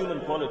on their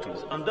human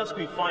qualities, and thus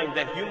we find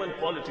their human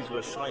qualities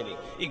were shining.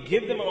 It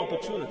gave them an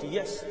opportunity.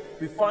 Yes,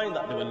 we find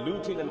that they were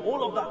looting, and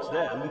all of that's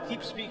there, and we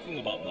keep speaking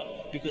about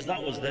that because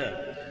that was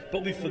there.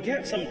 But we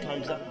forget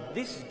sometimes that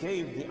this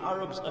gave the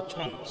Arabs a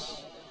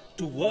chance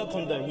to work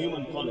on their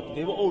human quality.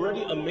 They were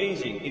already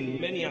amazing in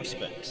many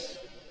aspects,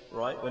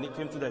 right? When it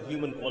came to their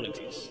human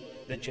qualities,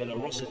 their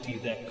generosity,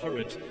 their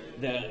courage,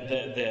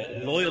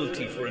 their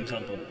loyalty, for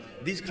example,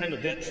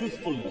 their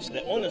truthfulness,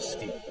 their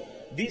honesty,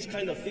 these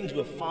kind of things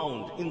were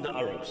found in the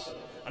Arabs.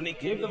 And it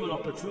gave them an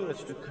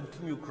opportunity to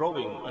continue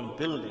growing and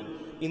building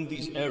in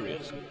these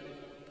areas.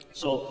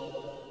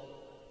 So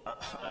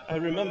I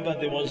remember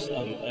there was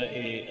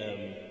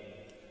a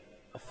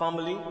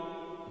family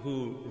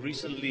who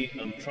recently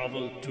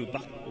traveled to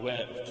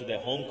their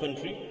home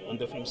country, and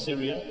they're from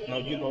Syria. Now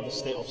you know the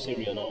state of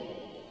Syria now.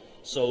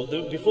 So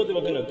before they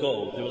were going to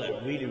go, they were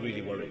like really,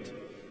 really worried.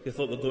 They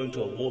thought they're going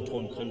to a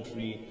war-torn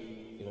country.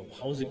 You know,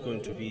 how's it going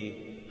to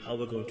be? How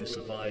we're going to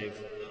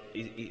survive?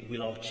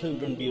 Will our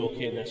children be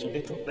okay there? So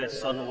they took their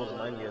son, who was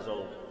 9 years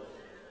old,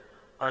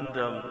 and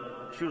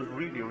she was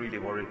really, really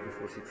worried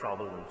before she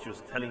traveled, and she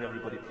was telling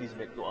everybody, please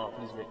make dua,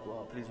 please make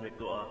dua, please make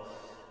dua.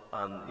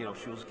 And you know,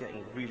 she was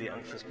getting really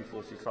anxious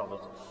before she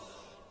traveled.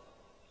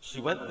 She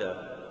went there.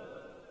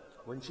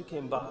 When she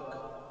came back,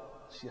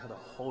 she had a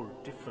whole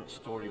different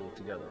story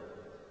altogether.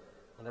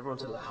 And everyone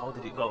said, like, how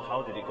did it go?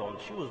 How did it go? And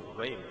she was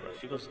very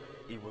impressed. She goes,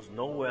 it was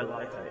nowhere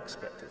like I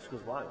expected. She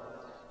goes, why?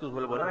 She goes,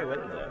 well, when I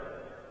went there,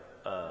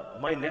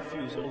 my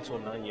nephew is also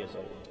 9 years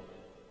old.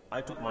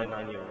 I took my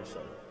 9-year-old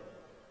son.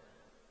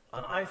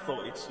 And I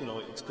thought it's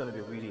going to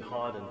be really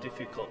hard and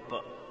difficult,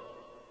 but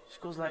she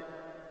goes like,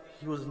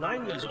 he was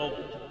 9 years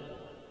old,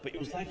 but it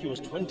was like he was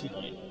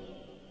 29.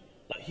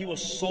 Like he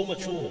was so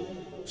mature,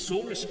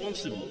 so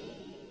responsible.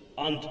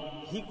 And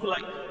he could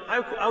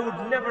I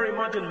would never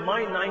imagine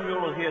my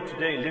 9-year-old here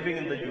today living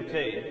in the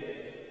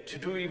UK to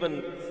do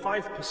even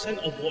 5%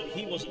 of what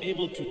he was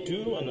able to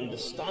do and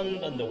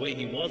understand, and the way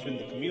he was in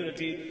the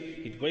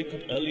community. He'd wake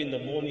up early in the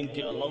morning,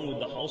 get along with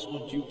the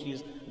household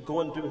duties,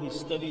 go and do his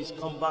studies,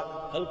 come back,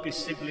 help his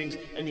siblings,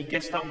 and he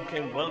gets out and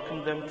can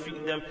welcome them,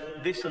 treat them,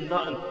 this and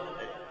that.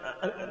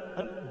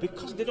 And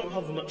because they don't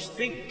have much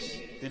things,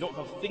 they don't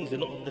have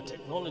the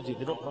technology,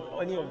 they don't have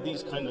any of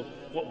these kind of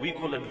what we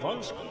call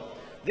advancement,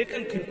 they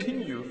can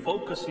continue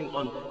focusing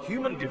on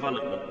human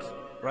development,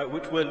 right,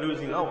 which we're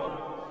losing out on.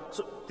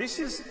 So this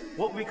is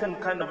what we can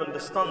kind of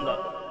understand,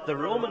 that the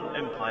Roman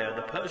Empire,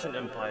 the Persian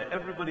Empire,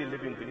 everybody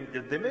living beneath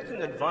it, they're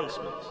making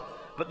advancements,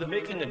 but they're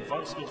making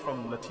advancements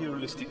from a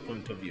materialistic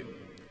point of view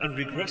and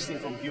regressing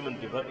from human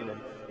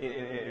development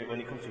when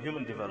it comes to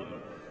human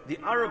development. The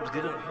Arabs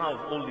didn't have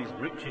all these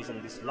riches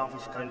and this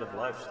lavish kind of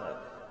lifestyle.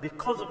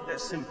 Because of their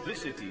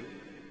simplicity,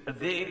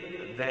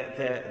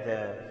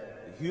 their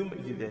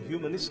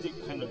humanistic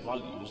kind of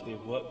values, they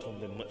worked on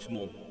them much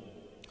more.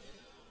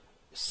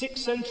 6th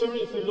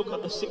century, if we look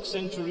at the 6th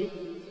century,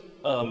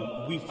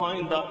 we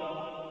find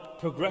that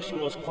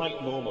progression was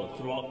quite normal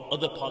throughout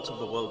other parts of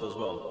the world as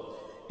well.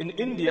 In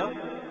India,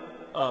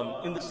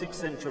 in the 6th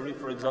century,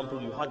 for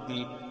example, you had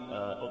the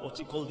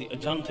the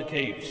Ajanta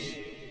caves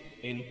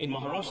in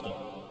Maharashtra.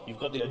 You've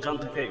got the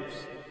Ajanta caves,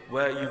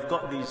 where you've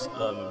got these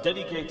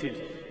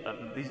dedicated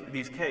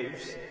these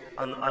caves,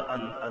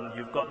 and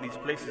you've got these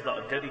places that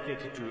are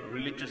dedicated to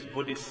religious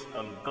Buddhist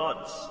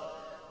gods.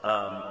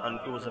 And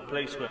it was a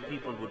place where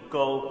people would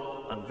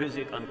go and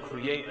visit and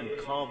create and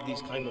carve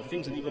these kind of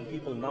things, and even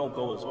people now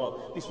go as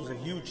well. This was a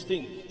huge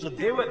thing. So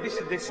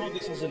they saw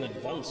this as an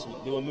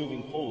advancement. They were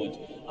moving forward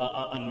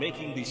and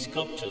making these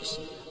sculptures,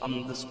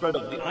 and the spread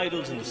of the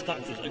idols and the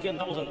statues. Again,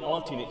 that was an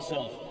art in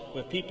itself,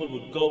 where people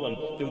would go and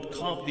they would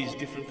carve these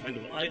different kind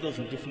of idols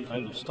and different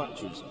kind of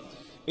statues.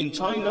 In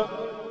China,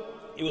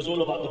 it was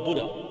all about the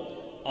Buddha,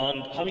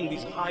 and having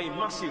these high,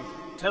 massive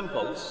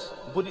temples,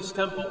 Buddhist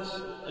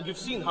temples, and you've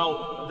seen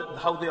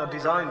how they are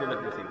designed and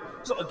everything.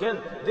 So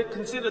again, they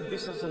considered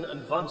this as an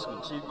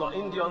advancement. So you've got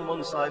India on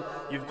one side,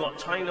 you've got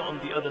China on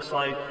the other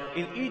side.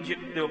 In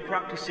Egypt, they were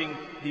practicing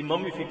the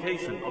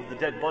mummification of the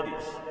dead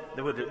bodies.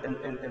 They would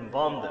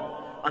embalm them.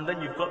 And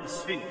then you've got the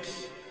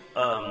Sphinx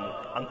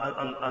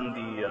and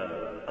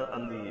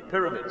the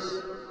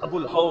pyramids.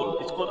 Abul Hawl,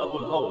 it's called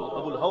Abul Hawl.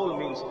 Abul Hawl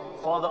means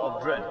father of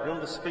dread. You know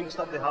the Sphinx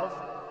that they have?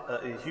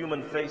 A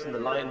human face and the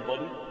lion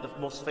body, the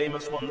most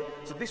famous one.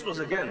 So this was,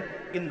 again,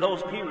 in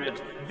those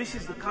periods, this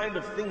is the kind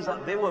of things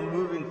that they were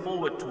moving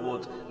forward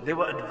towards. They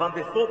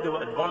thought they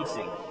were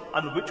advancing,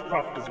 and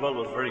witchcraft as well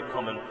was very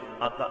common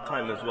at that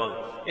time as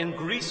well. In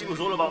Greece, it was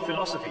all about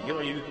philosophy. You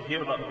know, you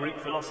hear about Greek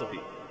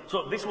philosophy.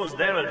 So this was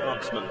their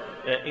advancement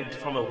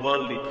from a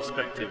worldly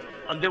perspective.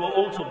 And they were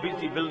also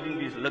busy building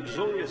these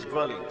luxurious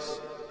dwellings,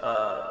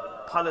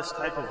 palace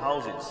type of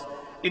houses.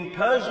 In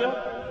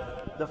Persia,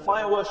 the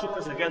fire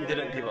worshippers again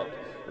didn't give up.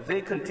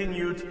 They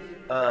continued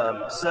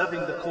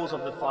serving the cause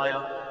of the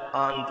fire,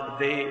 and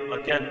they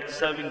again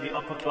serving the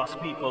upper class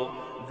people.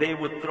 They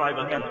would thrive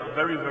again.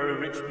 Very, very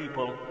rich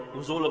people. It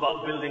was all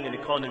about building an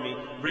economy,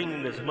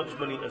 bringing as much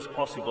money as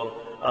possible.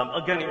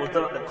 Again, it was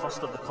done at the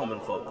cost of the common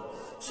folk.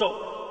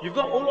 So you've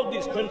got all of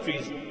these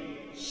countries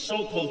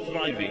so-called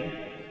thriving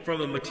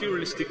from a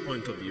materialistic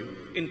point of view.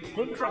 In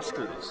contrast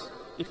to this,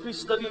 if we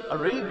study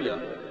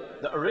Arabia,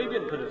 the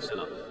Arabian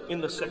Peninsula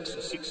in the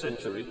 6th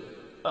century,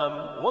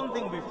 One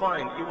thing we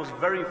find, it was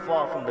very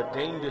far from the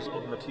dangers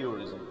of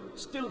materialism.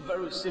 Still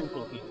very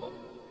simple people.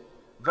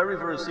 Very,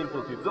 very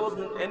simple people. There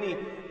wasn't any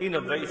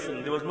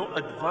innovation, there was no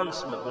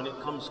advancement when it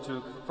comes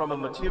to, from a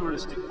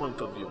materialistic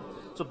point of view.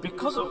 So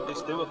because of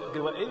this, they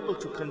were able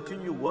to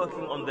continue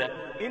working on their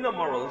inner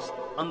morals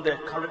and their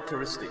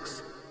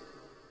characteristics.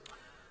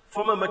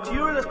 From a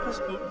materialist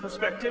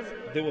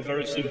perspective, they were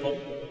very simple.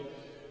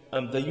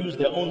 They used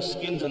their own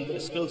skills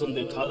and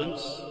their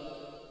talents.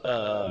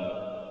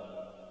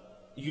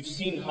 You've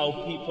seen how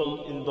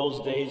people in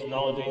those days,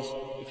 nowadays,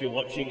 if you're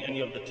watching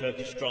any of the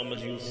Turkish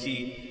dramas, you'll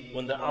see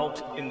when they're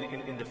out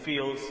in the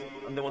fields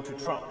and they want to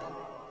track,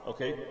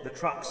 okay, the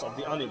tracks of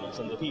the animals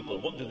and the people,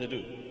 what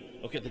do?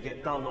 Okay, they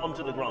get down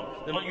onto the ground.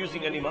 They're not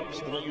using any maps,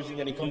 they're not using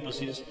any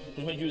compasses,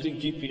 they're not using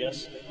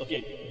GPS.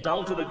 Okay,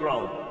 down to the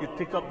ground, you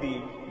pick up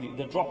the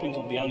droppings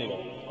of the animal.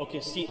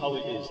 Okay, see how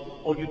it is.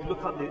 Or you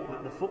look at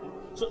the foot.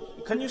 So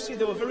can you see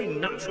they were very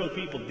natural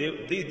people.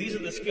 These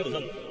are the skills.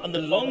 And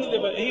the longer they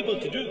were able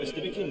to do this,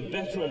 they became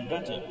better and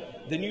better.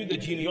 They knew the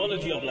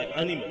genealogy of like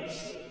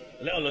animals,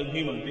 let alone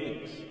human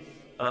beings.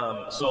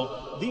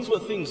 So these were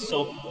things.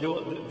 So they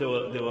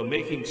were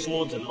making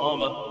swords and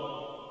armor.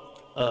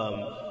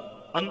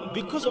 And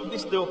because of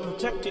this, they were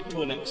protected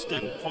to an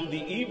extent from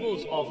the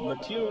evils of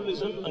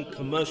materialism and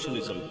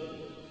commercialism,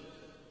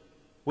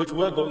 which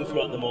we're going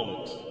through at the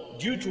moment,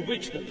 due to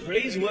which the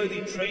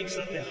praiseworthy traits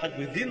that they had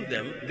within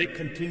them, they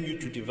continue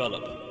to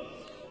develop.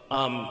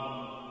 Also,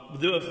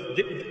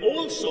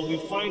 we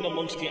find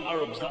amongst the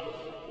Arabs that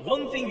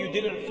one thing you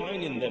didn't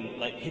find in them,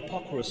 like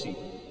hypocrisy,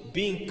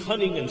 being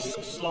cunning and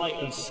sly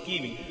and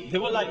scheming. They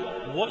were like,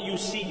 what you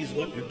see is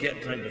what you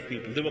get kind of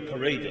people. They were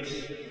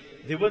courageous.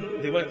 They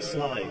weren't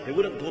sly. They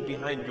wouldn't go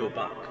behind your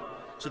back.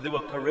 So they were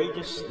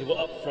courageous. They were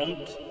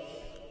upfront.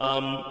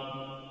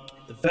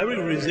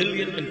 Very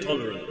resilient and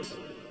tolerant.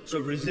 So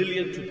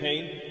resilient to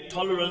pain,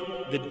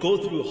 tolerant. They'd go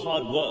through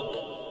hard work.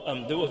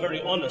 They were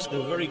very honest. They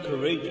were very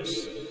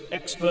courageous.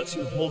 Experts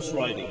in horse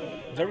riding.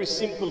 Very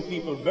simple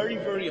people. Very,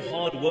 very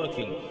hard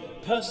working.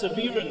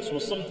 Perseverance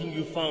was something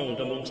you found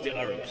amongst the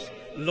Arabs.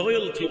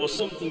 Loyalty was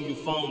something you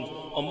found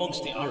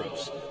amongst the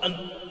Arabs. And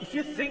if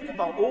you think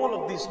about all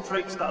of these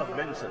traits that I've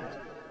mentioned,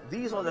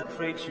 these are the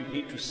traits you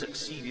need to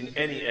succeed in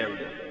any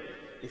area.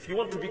 If you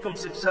want to become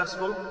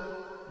successful,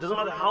 doesn't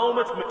matter how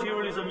much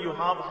materialism you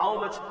have, how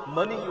much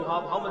money you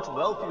have, how much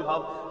wealth you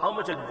have, how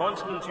much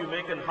advancements you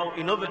make, and how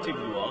innovative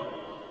you are,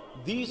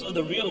 these are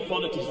the real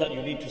qualities that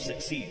you need to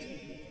succeed.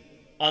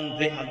 And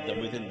they had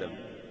them within them.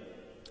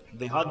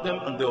 They had them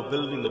and they were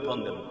building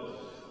upon them.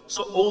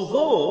 So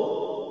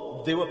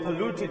although they were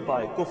polluted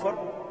by kufr,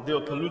 they were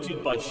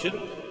polluted by shirk,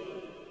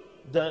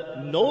 the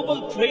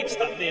noble traits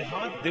that they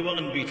had, they were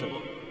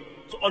unbeatable.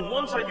 So on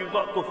one side you've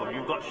got kufr,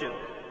 you've got shirk.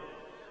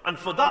 And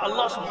for that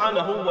Allah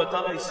subhanahu wa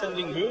ta'ala is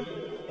sending who?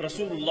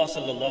 Rasulullah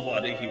sallallahu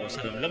alayhi wa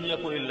sallam. لم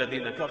يكن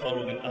الذين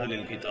كفروا من أهل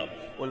الكتاب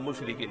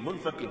والمشركين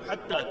منفكين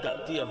حتى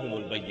تأتيهم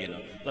البينة.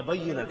 The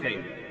bayyinah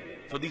came.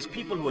 For these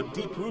people who are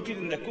deep-rooted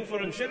in their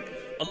kufr and shirk,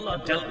 Allah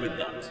dealt with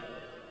that.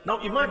 Now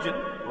imagine,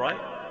 right,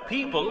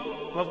 people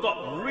who have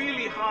got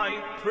really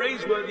high,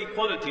 praiseworthy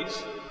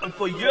qualities, and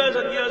for years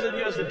and years and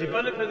years they're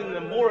developing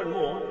them more and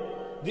more.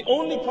 The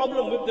only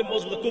problem with them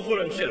was the kufr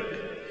and shirk.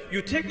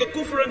 You take the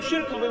kufr and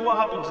shirk away, what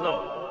happens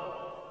now?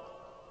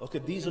 Okay,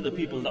 these are the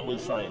people that will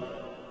shine.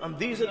 And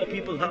these are the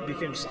people that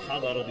became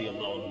Sahaba radiallahu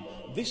anhu.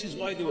 This is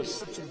why there was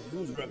such a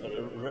huge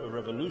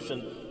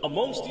revolution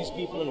amongst these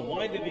people and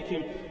why they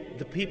became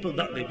the people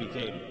that they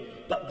became.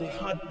 That they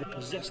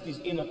possessed these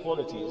inner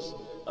qualities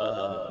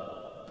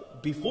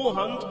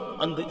beforehand,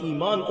 and the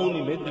Iman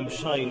only made them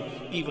shine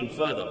even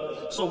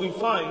further. So we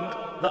find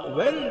that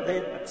when they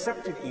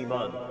accepted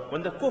Iman,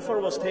 when the kufr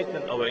was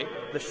taken away,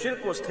 the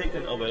shirk was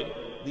taken away,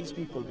 these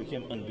people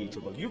became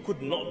unbeatable. You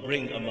could not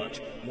bring a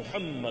match.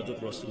 Muhammadur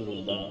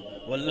Rasulullah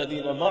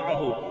والذين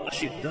معه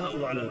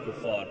أشداء على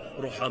الكفار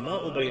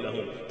رحماء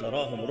بينهم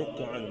تراهم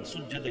ركعا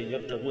سجدا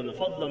يبتغون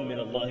فضلا من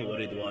الله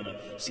ورضوانا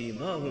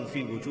سيماهم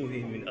في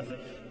وجوههم من أثر.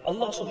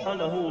 Allah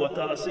subhanahu wa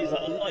ta'ala says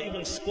that Allah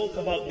even spoke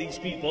about these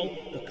people,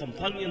 the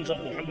companions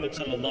of Muhammad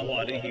sallallahu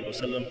alayhi wa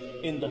sallam,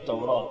 in the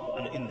Torah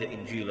and in the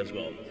Injil as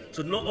well.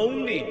 So not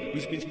only,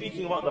 we've been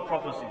speaking about the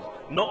prophecies,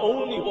 not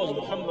only was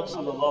Muhammad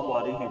sallallahu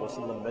alayhi wa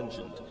sallam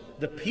mentioned,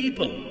 the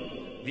people,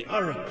 the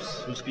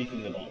Arabs we're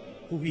speaking about,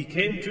 who he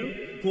came to,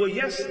 who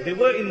yes, they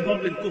were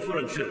involved in kufr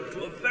and shirk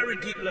to a very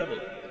deep level.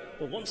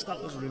 But once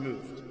that was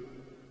removed,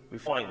 we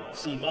find,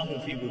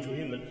 سِيمَاهُمْ فِي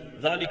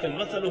وُجُوهِهِمْ ذَلِكَ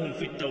مَثَلُهُمْ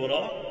فِي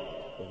التَّوْرَاةِ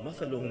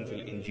وَمَثَلُهُمْ فِي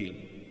الْإِنْجِيلِ.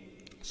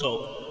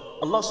 So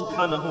Allah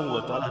subhanahu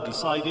wa ta'ala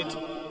decided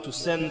to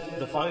send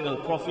the final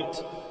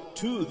prophet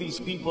to these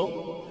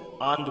people,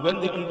 and when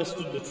they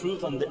understood the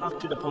truth and they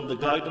acted upon the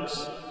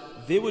guidance,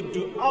 they would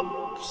do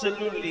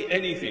absolutely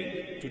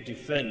anything to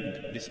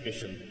defend this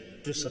mission,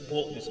 to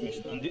support this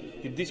mission. And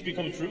did this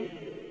become true?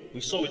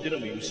 We saw it,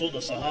 didn't we? We saw the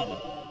Sahaba.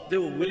 They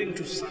were willing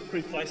to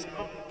sacrifice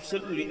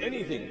absolutely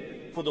anything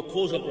for the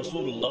cause of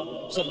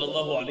Rasulullah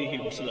sallallahu alayhi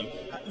wa sallam.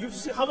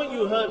 Haven't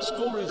you heard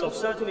stories of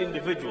certain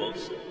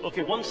individuals?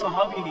 Okay, one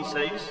Sahabi, he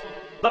says,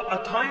 that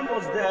a time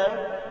was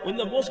there when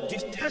the most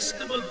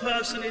detestable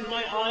person in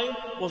my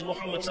eye was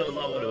Muhammad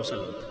sallallahu alaihi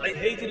wasallam. I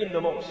hated him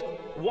the most.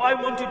 What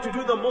I wanted to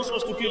do the most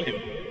was to kill him,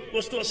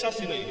 was to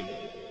assassinate him.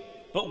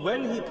 But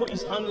when he put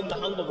his hand in the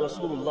hand of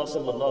Rasulullah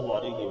sallallahu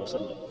alaihi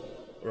wasallam,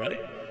 right?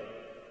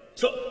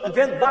 So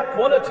again, that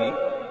quality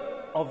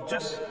of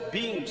just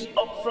being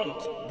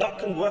upfront, that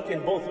can work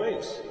in both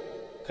ways.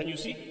 Can you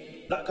see?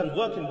 That can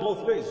work in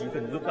both ways. You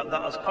can look at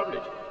that as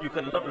courage. You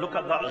can look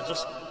at that as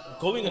just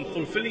going and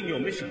fulfilling your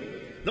mission.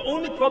 The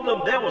only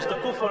problem there was the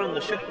kufr and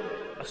the shirk.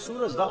 As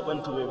soon as that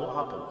went away, what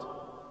happened?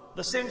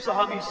 The same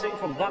Sahabi is saying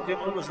from that day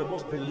onwards, the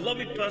most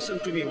beloved person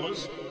to me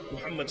was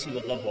Muhammad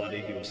sallallahu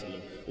alayhi wa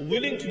sallam.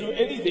 Willing to do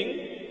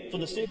anything for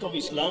the sake of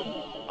Islam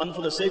and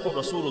for the sake of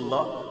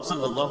Rasulullah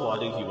sallallahu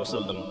alayhi wa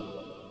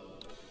sallam.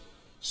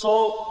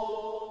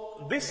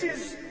 So, this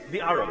is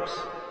the Arabs.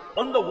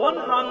 On the one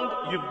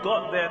hand, you've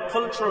got their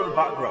cultural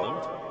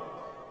background,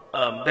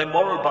 their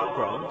moral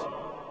background,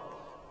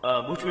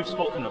 which we've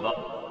spoken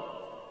about.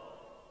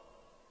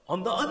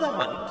 On the other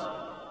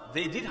hand,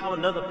 they did have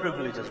another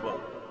privilege as well.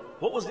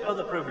 What was the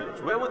other privilege?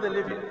 Where were they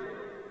living?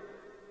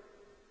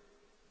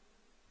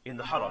 In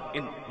the Haram,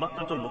 in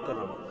Makkah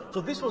al-Mukarramah.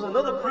 So this was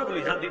another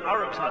privilege that the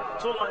Arabs had.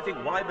 So I think,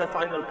 why the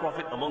final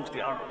prophet amongst the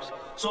Arabs?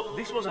 So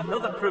this was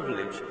another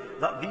privilege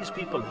that these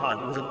people had.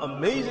 It was an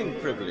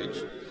amazing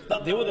privilege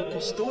that they were the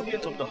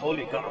custodians of the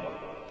Holy Kaaba.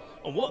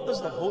 And what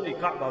does the Holy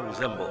Kaaba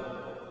resemble?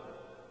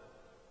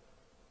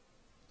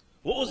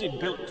 What was it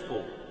built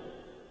for?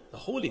 The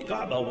Holy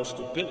Kaaba was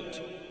built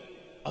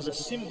as a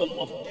symbol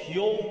of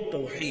pure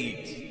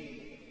Tawheed.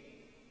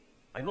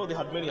 I know they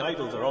had many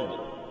idols around it.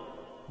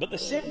 But the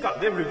same Kaaba,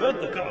 they revered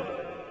the Kaaba.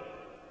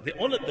 They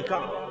honored the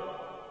Kaaba.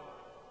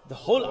 The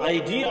whole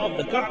idea of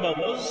the Kaaba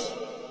was,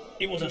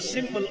 it was a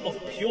symbol of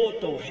pure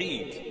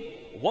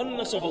Tawheed.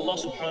 Oneness of Allah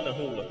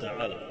subhanahu wa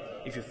ta'ala.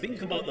 If you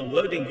think about the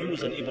wording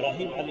used on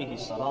Ibrahim alayhi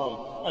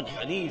salam, and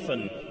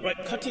Hanifan,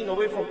 right, cutting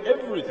away from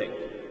everything,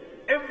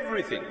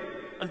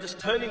 and just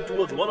turning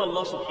towards one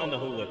Allah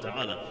subhanahu wa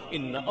ta'ala.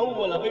 Inna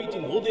awwala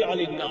baytin wudi'a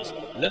lin-nas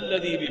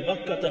lalladhi bi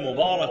Makkah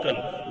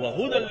mubarakan wa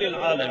hudan lil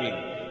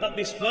alamin. That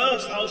this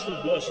first house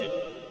of worship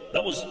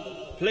that was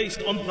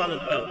placed on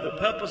planet Earth, the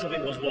purpose of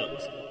it was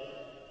what?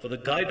 For the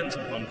guidance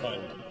of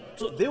mankind.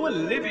 So they were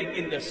living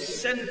in the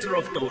center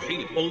of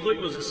Tawheed, although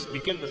it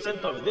became the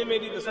center of it. They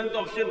made it the center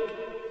of Shirk.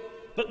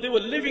 But they were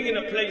living in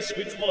a place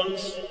which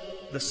was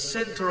the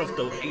center of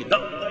Tawheed.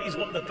 That is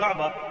what the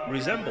Kaaba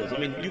resembles. I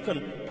mean, you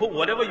can put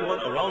whatever you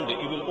want around it,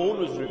 it will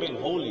always remain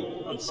holy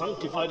and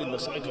sanctified in the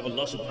sight of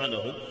Allah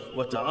subhanahu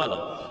wa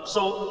ta'ala.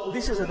 So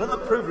this is another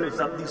privilege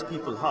that these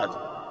people had.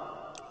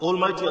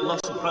 Almighty Allah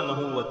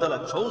subhanahu wa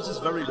ta'ala chose this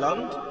very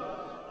land,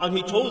 and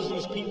He chose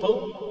these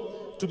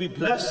people to be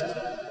blessed.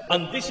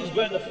 And this is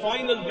where the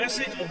final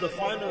message of the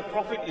final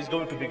prophet is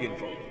going to begin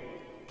from.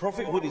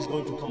 Prophethood is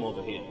going to come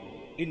over here,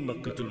 in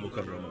Makkah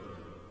al-Mukarramah,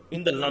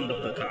 in the land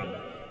of the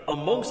Kaaba,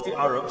 amongst the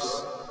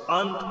Arabs,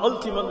 and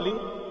ultimately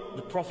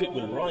the Prophet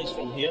will rise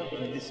from here,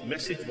 and this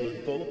message will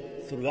go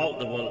throughout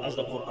the world, as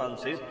the Quran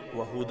says,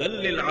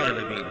 وَهُدًى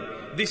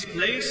لِلْعَالَمِينَ. This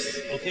place,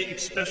 okay,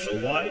 it's special.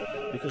 Why?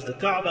 Because the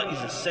Kaaba is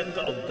a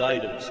center of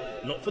guidance,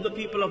 not for the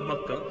people of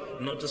Makkah,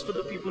 not just for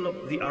the people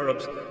of the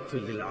Arabs, for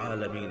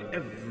لِلْعَالَمِينَ.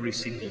 Every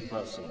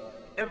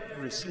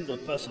single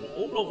person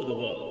all over the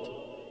world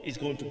is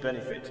going to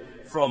benefit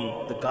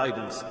from the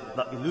guidance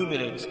that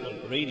illuminates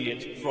and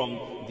radiates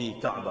from the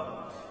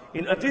Kaaba.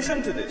 In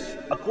addition to this,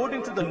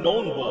 according to the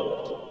known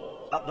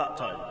world at that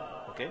time,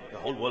 okay, the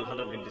whole world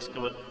hadn't been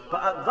discovered,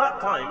 but at that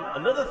time,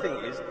 another thing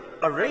is,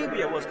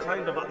 Arabia was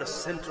kind of at the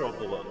center of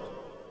the world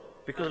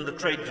because of the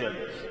trade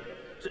journeys.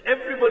 So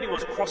everybody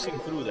was crossing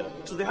through there.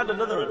 So they had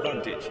another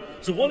advantage.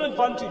 So one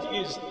advantage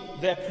is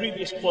their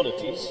previous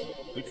qualities,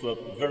 which were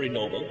very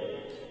noble.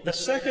 The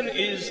second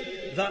is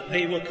that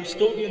they were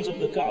custodians of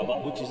the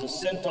Kaaba, which is the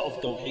center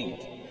of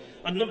Tawheed.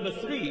 And number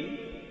three,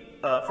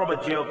 from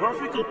a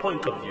geographical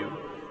point of view,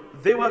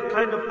 they were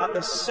kind of at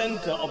the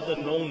center of the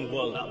known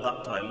world at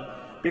that time,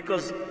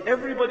 because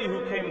everybody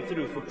who came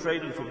through for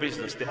trade and for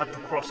business, they had to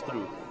cross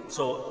through.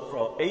 So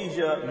from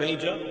Asia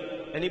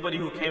Major, anybody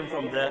who came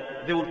from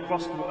there, they would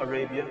cross through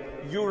Arabia.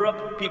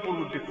 Europe, people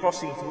would be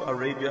crossing through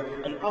Arabia.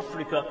 And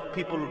Africa,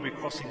 people would be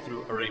crossing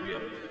through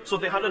Arabia. So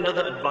they had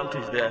another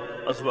advantage there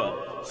as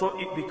well. So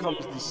it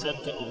becomes the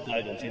center of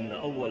guidance. إِنَّ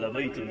أَوَّلَ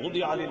بَيْتٍ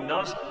وُضِعَ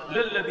لِلنَّاسِ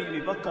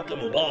لَلَّذِي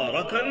بِبَكَّةَ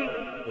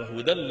مُبَارَكًا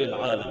وَهُدًى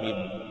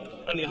لِلْعَالَمِينَ.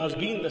 And it has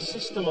been the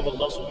system of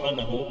Allah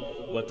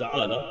subhanahu wa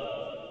ta'ala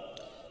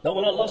that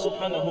when Allah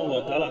subhanahu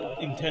wa ta'ala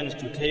intends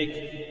to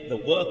take the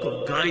work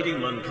of guiding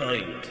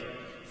mankind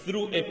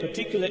through a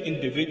particular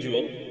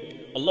individual,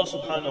 Allah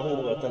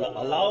subhanahu wa ta'ala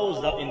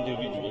allows that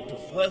individual to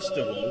first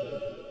of all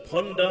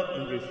ponder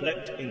and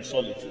reflect in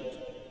solitude.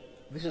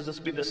 This has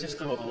just been the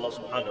system of Allah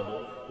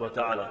subhanahu wa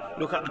ta'ala.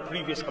 Look at the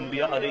previous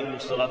Anbiya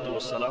alayhi salatu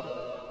wassalam,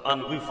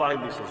 and we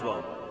find this as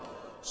well.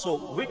 So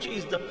which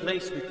is the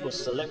place which was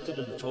selected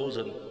and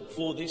chosen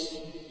for this?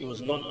 It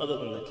was none other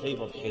than the cave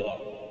of Hira.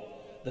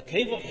 The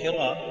cave of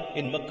Hira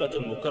in Makkah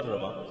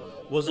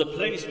al-Mukarramah was a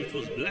place which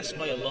was blessed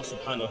by Allah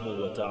subhanahu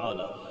wa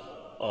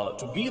ta'ala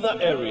to be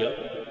that area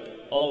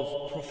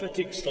of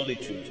prophetic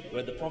solitude,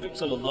 where the Prophet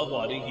sallallahu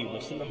alaihi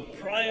wasallam,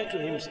 prior to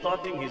him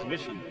starting his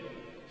mission,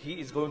 he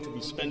is going to be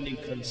spending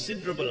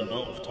considerable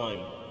amount of time.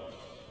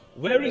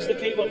 Where is the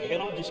cave of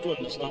Hira, just to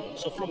understand?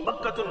 So from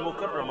Makkah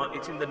al-Mukarramah,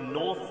 it's in the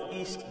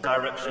northeast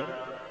direction,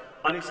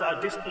 and it's at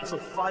a distance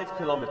of 5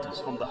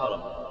 kilometers from the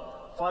Haram.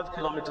 5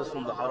 kilometers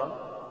from the Haram.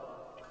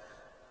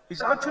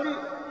 It's actually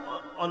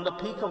on the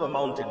peak of a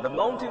mountain. The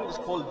mountain is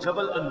called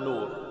Jabal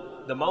An-Nur,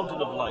 the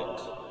mountain of light.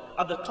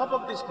 At the top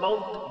of this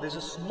mountain, there's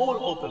a small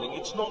opening.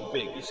 It's not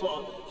big. It's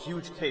not a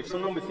huge cave.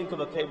 Sometimes we think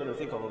of a cave and we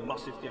think of a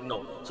massive cave.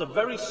 No, it's a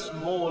very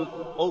small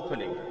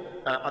opening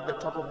at the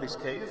top of this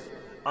cave.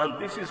 And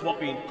this is what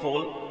we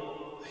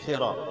call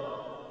Hira.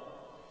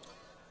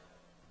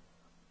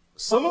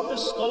 Some of the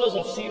scholars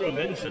of Seerah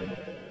mention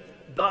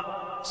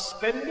that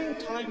spending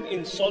time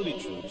in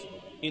solitude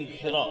in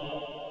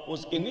Hira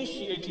was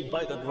initiated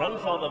by the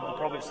grandfather of the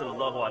Prophet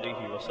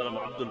ﷺ,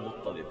 Abdul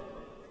Muttalib.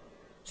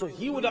 So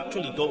he would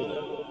actually go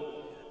there.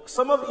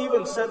 Some have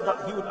even said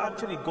that he would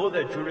actually go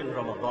there during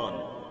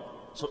Ramadan,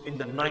 so in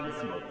the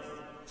 9th month.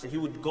 So he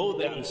would go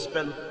there and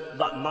spend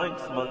that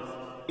 9th month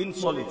in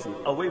solitude,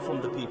 away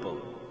from the people,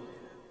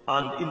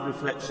 and in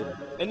reflection.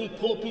 Any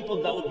poor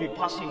people that would be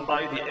passing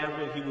by the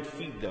area, he would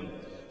feed them.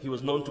 He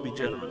was known to be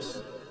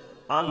generous.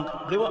 And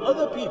there were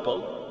other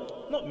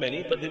people, not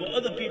many, but there were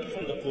other people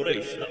from the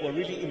Quraysh that were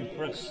really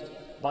impressed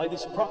by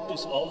this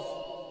practice of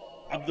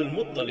Abdul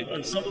Muttalib,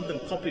 and some of them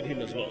copied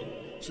him as well.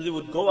 So they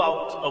would go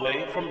out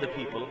away from the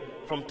people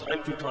from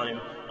time to time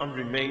and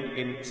remain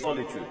in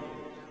solitude.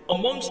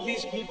 Amongst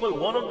these people,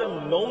 one of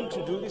them known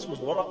to do this was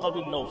Waraqa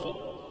bin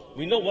Nawfal.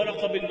 We know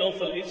Waraqa bin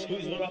Nawfal is, who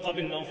is Waraqa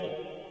bin Nawfal?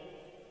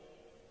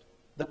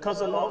 The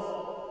cousin of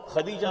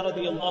Khadija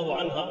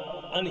radiallahu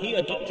anha, and he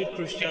adopted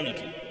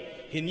Christianity.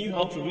 He knew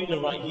how to read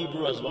and write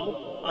Hebrew as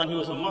well, and he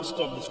was a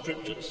master of the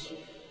scriptures.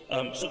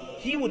 So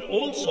he would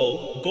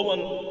also go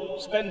and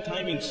spend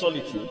time in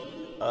solitude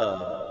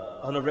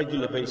on a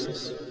regular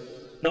basis.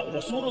 Now,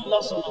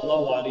 Rasulullah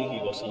sallallahu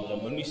alayhi wa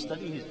sallam, when we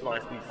study his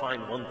life, we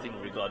find one thing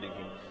regarding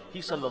him. He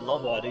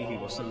sallallahu alayhi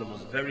wa sallam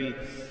was very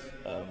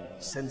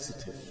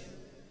sensitive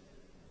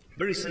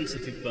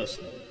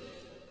person.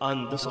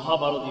 And the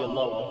Sahaba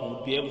radiallahu anhu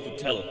would be able to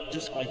tell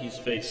just by his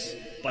face,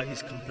 by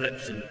his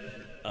complexion,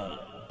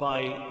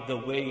 by the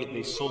way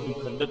they saw him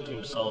conduct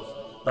himself,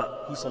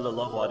 that he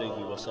sallallahu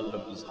alayhi wa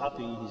sallam is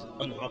happy, he's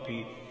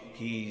unhappy,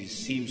 he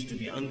seems to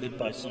be angered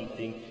by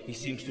something, he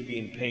seems to be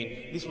in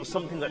pain. This was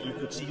something that you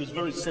could see. He was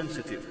very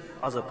sensitive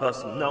as a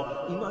person.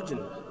 Now imagine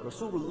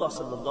Rasulullah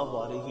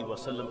sallallahu alayhi wa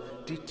sallam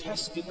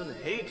detested and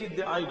hated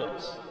the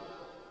idols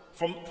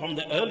from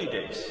the early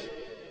days.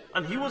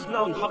 And he was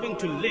now having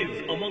to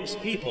live amongst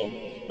people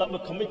that were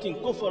committing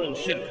kufr and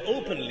shirk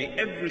openly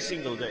every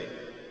single day.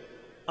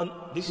 And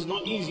this is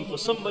not easy for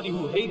somebody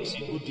who hates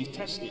it, who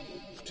detests it,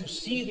 to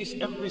see this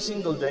every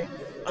single day.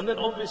 And then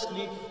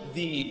obviously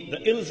the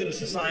ills in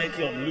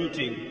society of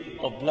looting,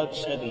 of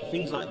bloodshed and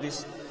things like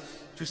this,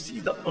 to see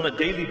that on a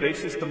daily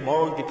basis, the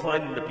moral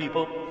decline in the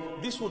people,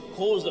 this would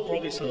cause the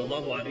Prophet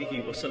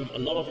ﷺ a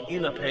lot of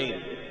inner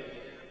pain.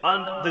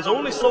 And there's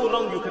only so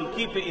long you can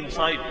keep it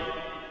inside you.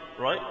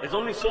 Right? There's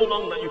only so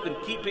long that you can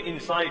keep it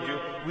inside you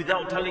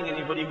without telling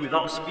anybody,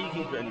 without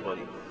speaking to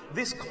anybody.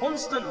 This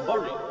constant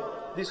worry,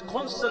 this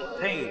constant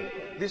pain,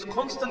 this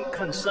constant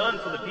concern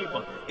for the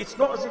people, it's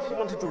not as if he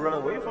wanted to run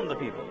away from the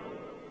people.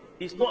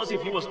 It's not as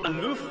if he was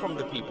aloof from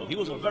the people. He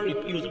was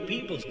a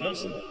people's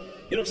person.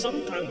 You know,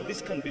 sometimes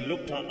this can be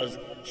looked at as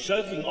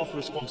shirking off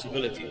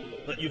responsibility,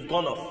 that you've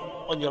gone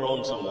off on your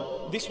own somewhere.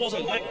 This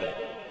wasn't like that.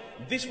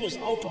 This was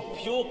out of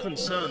pure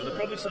concern. The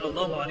Prophet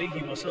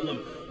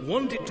ﷺ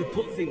wanted to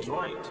put things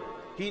right.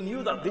 He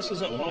knew that this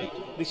isn't right,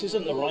 this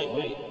isn't the right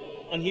way.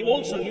 And he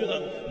also knew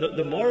that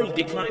the moral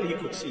decline he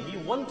could see, he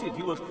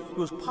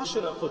was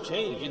passionate for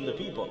change in the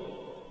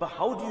people. But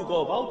how do you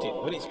go about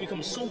it when it's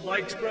become so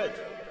widespread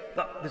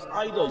that there's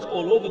idols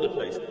all over the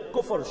place,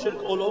 kufr,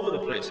 shirk all over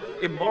the place,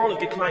 immoral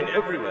decline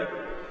everywhere?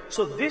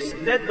 So this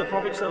led the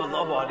Prophet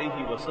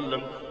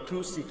ﷺ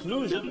to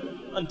seclusion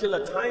until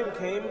a time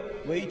came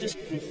where he just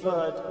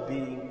preferred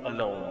being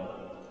alone.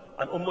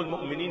 And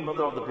al-Mu'mineen,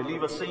 mother of the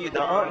believers, Sayyida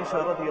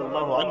Aisha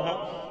radiallahu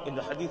anha, in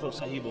the hadith of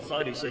Sahih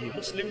Bukhari, Sahih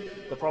Muslim,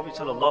 the Prophet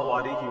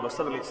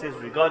ﷺ, it says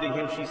regarding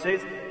him, she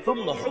says,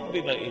 ثُمَّ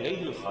حُبِّبَ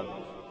إِلَيْهِ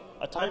الْخَلْقِ.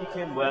 A time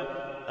came where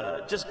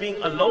just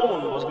being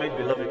alone was made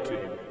beloved to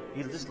him.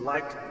 He just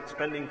liked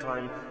spending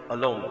time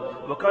alone.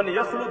 وَكَانَ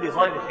يَخْلُو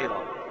بِغَيْرِ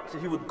حِرَى. So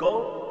he would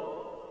go,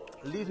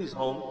 leave his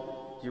home,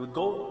 he would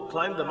go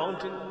climb the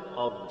mountain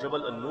of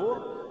Jabal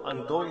An-Nur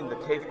and go in the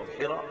cave of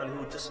Hira, and he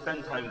would just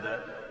spend time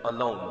there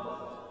alone.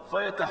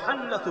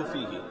 فَيَتَحَنَّثُ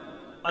فِيهِ.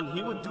 And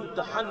he would do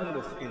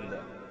tahannuth in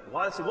there.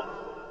 Why? I say,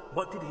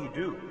 what did he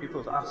do?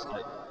 People ask,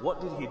 like,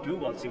 what did he do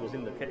whilst he was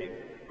in the cave?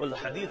 Well, the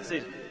hadith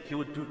says he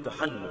would do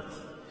tahannuth.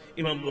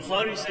 Imam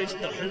Bukhari says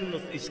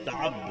tahannuth is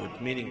ta'abbud,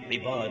 meaning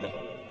ibadah.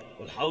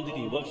 Well, how did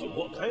he worship?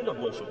 What kind of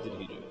worship did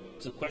he do?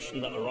 It's a question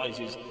that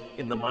arises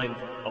in the mind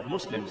of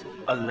Muslims.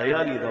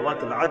 Al-layali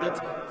dhawat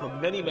al-adad, for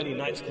many, many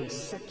nights,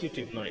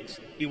 consecutive nights.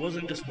 It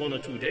wasn't just 1 or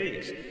 2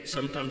 days.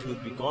 Sometimes he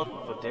would be gone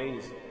for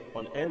days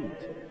on end.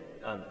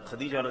 And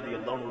Khadija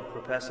radiallahu anha would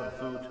prepare some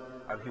food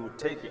and he would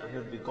take it and he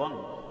would be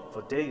gone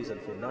for days and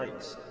for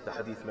nights, the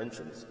hadith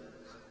mentions.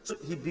 So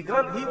he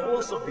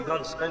also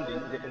began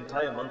spending the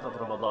entire month of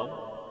Ramadan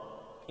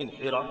in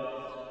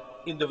Hira.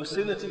 In the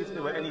vicinity, if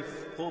there were any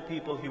poor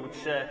people, he would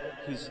share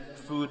his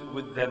food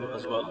with them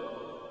as well.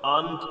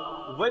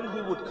 And when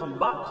he would come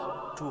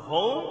back to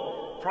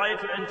home, prior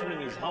to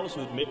entering his house, he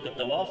would make the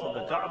tawaf of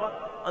the Kaaba,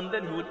 and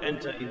then he would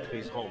enter into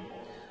his home.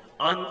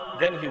 And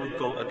then he would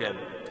go again.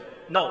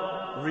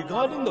 Now,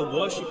 regarding the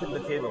worship in the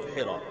cave of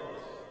Hira,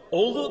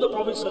 although the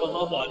Prophet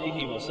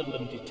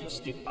ﷺ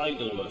detested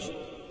idol worship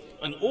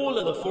and all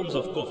other forms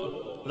of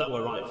kufr that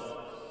were rife,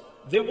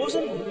 there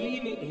wasn't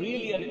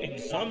really an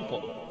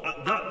example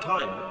at that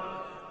time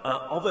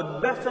of a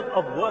method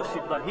of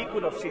worship that he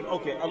could have seen,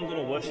 okay, I'm going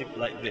to worship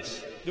like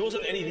this. There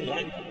wasn't anything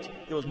like that.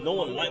 There was no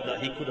one like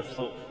that. He could have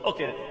thought,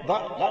 okay,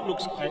 that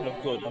looks kind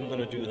of good, I'm going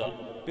to do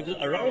that. Because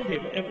around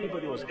him,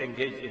 everybody was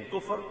engaged in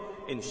kufr,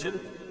 in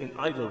shirk, in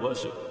idol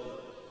worship.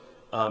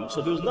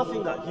 So there was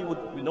nothing that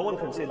no one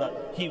can say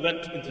that he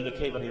went into the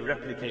cave and he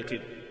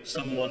replicated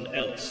someone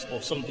else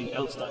or something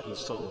else that he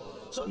saw.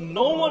 So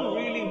no one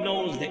really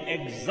knows the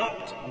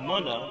exact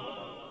manner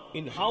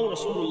in how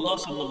Rasulullah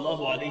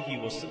sallallahu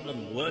alayhi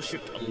wasallam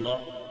worshipped Allah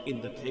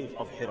in the cave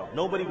of Hira.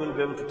 Nobody will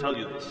be able to tell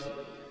you this.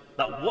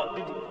 That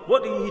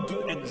what did he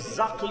do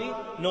exactly?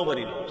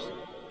 Nobody knows.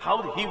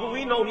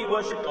 We know he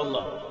worshipped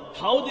Allah.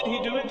 How did he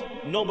do it?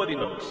 Nobody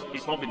knows.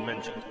 It's not been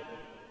mentioned.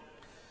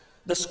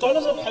 The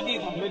scholars of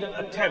hadith have made an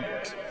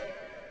attempt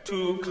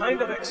to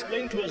kind of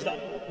explain to us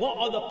that what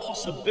are the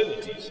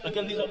possibilities.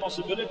 Again, these are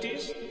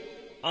possibilities,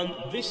 and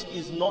this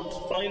is not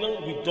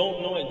final. We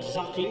don't know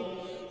exactly.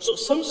 So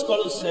some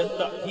scholars said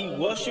that he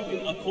worshipped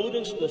in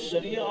accordance with the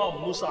Sharia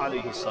of Musa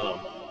alayhi salam.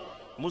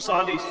 Musa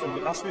alayhi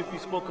salam, last week we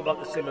spoke about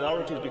the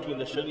similarities between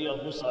the Sharia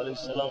of Musa alayhi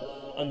salam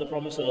and the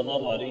Prophet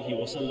sallallahu alayhi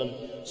wasallam.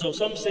 So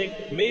some say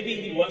maybe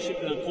he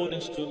worshipped in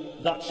accordance to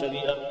that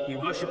Sharia. He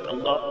worshipped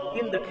Allah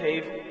in the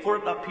cave for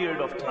that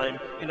period of time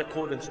in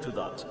accordance to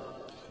that.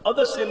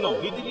 Others say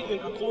no, he did it in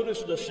accordance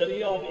to the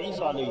Sharia of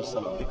Isa alayhi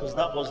salam, because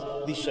that was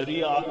the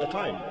Sharia at the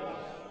time.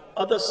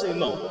 Others say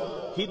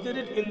no, he did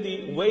it in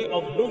the way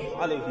of Nuh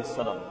alayhi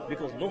salam,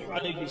 because Nuh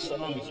alayhi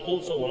salam is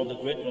also one of the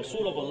great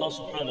Rasul of Allah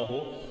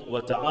subhanahu wa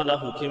ta'ala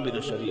who came with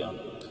the Sharia.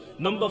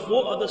 Number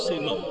 4, others say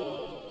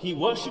no, he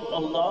worshipped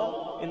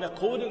Allah in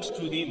accordance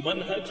to the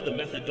manhaj, the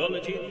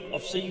methodology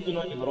of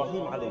Sayyidina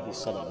Ibrahim alayhi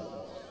salam.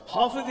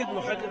 Hafiz ibn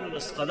Hajar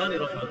al-Asqalani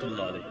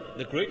rahmatullah alayhi,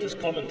 the greatest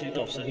commentator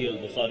of Sahih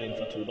al-Bukhari in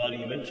Fathul Bari,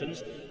 he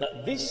mentions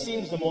that this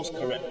seems the most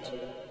correct,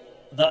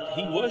 that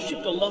he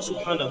worshipped Allah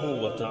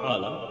subhanahu wa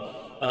ta'ala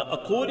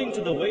according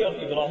to the way of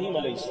Ibrahim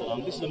alayhi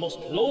salam. This is the most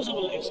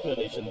plausible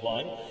explanation.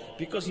 Why?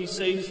 Because he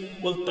says,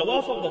 well,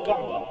 tawaf of the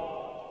Kaaba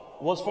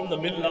was from the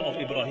millah of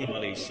Ibrahim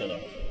alayhi salam.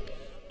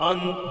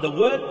 And the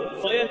word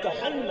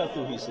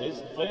فَيَتَحَنَّثُ, he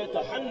says,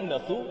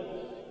 فَيَتَحَنَّثُ,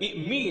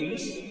 it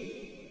means,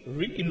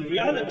 in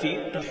reality,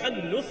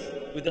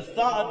 tahannuth with a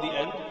tha at the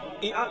end,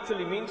 it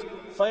actually means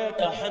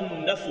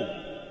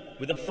فَيَتَحَنَّفُ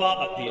with a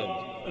fa at the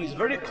end. And it's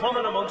very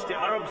common amongst the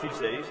Arabs, he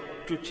says,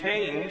 to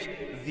change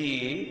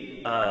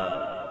the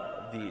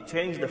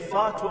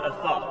fa to a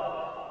tha.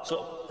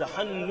 So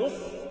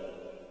tahannuth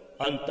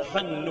and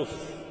tahannuf.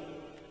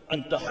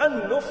 And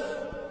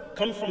tahannuf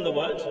comes from the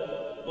word,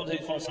 what does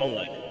it sound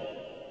like?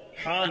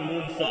 Ha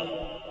nun tha.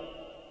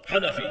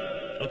 Hanafi.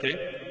 Okay?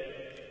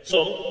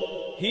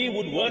 So he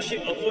would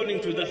worship according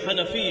to the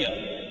Hanafiya.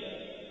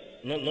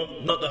 Not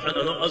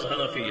as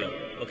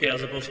Hanafiya. Okay,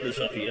 as opposed to the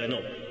Shafi'iyya.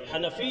 No.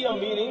 Hanafiya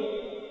meaning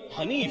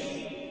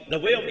Hanif. The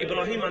way of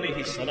Ibrahim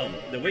alayhi salam.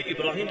 The way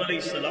Ibrahim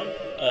alayhi salam,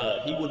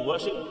 he would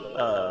worship.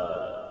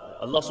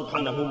 Allah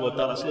subhanahu wa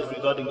ta'ala says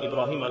regarding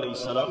Ibrahim alayhi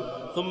salam,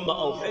 ثُمَّ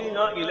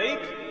أَوْحَيْنَا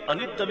إِلَيْكَ أَنِ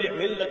اتَّبِعْ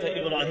مِلَّةَ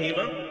إِبْرَاهِيمَ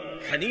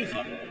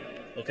حَنِيفًا.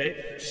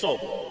 Okay, so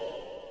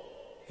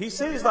he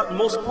says that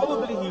most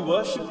probably he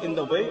worshipped in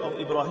the way of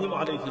Ibrahim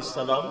alayhi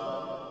salam.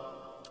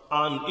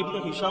 And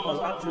Ibn Hisham was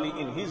actually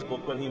in his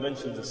book, when he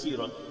mentions the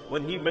seerah,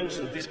 when he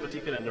mentions this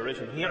particular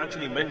narration, he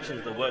actually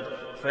mentions the word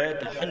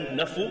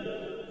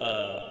فَيَتَحَنَّفُ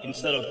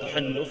instead of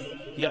tahannuth.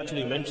 He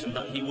actually mentioned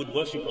that he would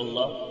worship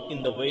Allah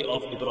in the way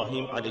of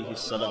Ibrahim alayhi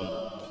salam.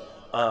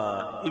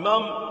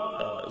 Imam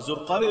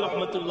Zurqani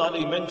rahmatullah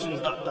alayhi mentions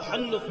that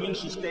tahannuth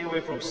means to stay away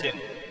from sin.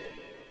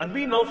 And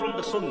we know from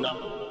the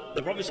Sunnah,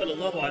 the Prophet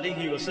sallallahu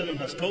alayhi wasallam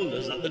has told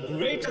us that the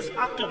greatest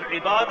act of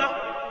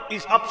ibadah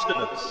is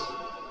abstinence.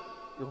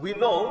 We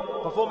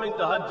know performing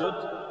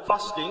tahajjud,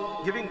 fasting,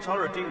 giving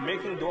charity,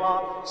 making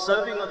dua,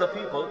 serving other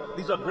people,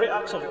 these are great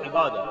acts of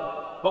ibadah.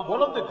 But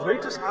one of the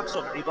greatest acts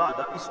of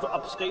ibadah is to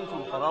abstain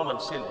from haram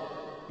and sin.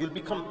 You'll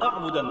become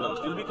a'budan nas,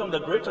 you'll become the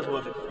greatest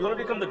worshipper. You want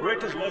to become the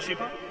greatest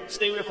worshipper?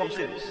 Stay away from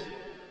sins.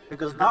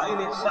 Because that in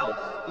itself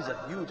is a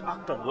huge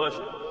act of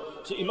worship.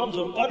 So Imam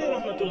Zurqani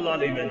rahmatullah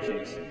alayhi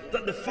mentions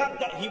that the fact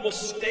that he was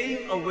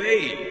staying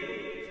away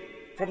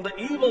from the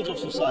evils of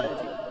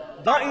society.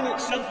 That in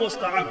itself was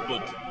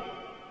ta'abbud.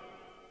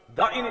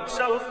 That in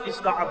itself is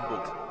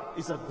ta'abbud.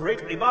 It's a great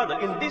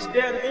ibadah. In this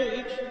day and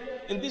age,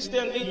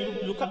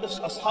 you look at the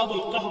Ashab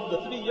al-Kahf,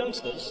 the 3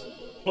 youngsters,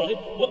 right?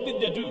 What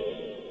did they do?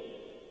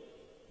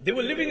 They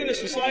were living in a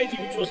society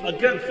which was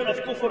again full of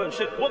kufr and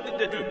shirk. What did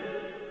they do?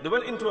 They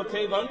went into a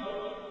cave and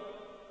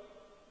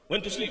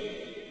went to sleep.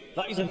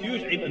 That is a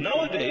huge ibadah.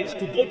 Nowadays,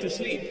 to go to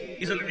sleep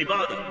is an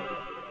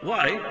ibadah.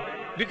 Why?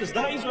 Because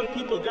that is when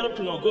people get up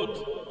to no good.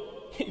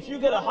 If you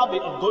get a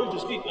habit of going to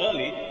sleep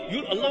early,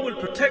 Allah will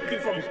protect you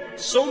from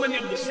so many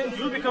of the sins.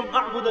 You'll become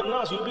a'bud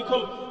al-nas. You'll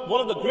become one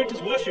of the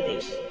greatest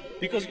worshippers.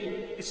 Because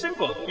it's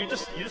simple. You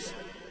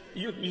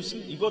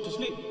go to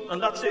sleep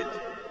and that's it.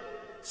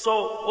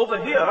 So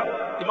over here,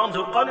 Imam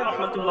Zawqani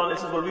rahmatullah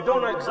says, well, we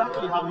don't know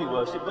exactly how he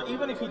worshipped, but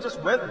even if he just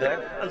went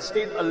there and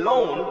stayed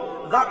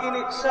alone, that in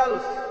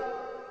itself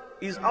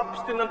is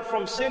abstinent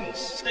from sins,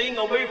 staying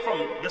away from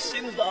the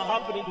sins that are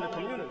happening in the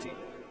community.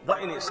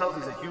 That in itself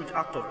is a huge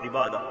act of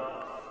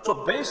ibadah. So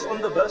based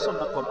on the verse of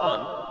the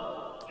Quran,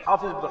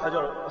 Hafiz ibn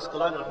Hajar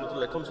Asqalani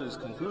rahmatullah comes to this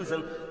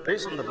conclusion,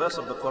 based on the verse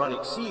of the Quran,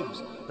 it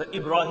seems the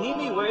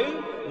Ibrahimi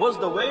way was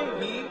the way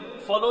he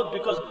followed,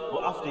 because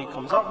after he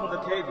comes out from the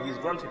cave, he is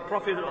granted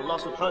prophet, Allah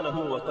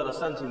subhanahu wa ta'ala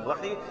sends him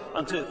wahi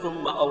until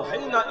ثُمَّ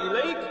أَوْحَيْنَا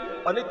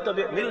إِلَيْكَ أَنِ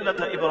اتَّبِعْ مِلَّةَ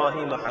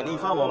إِبْرَاهِيمَ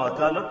حَنِيفًا وَمَا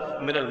كَانَ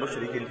مِنَ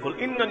الْمُشْرِكِينَ قُلْ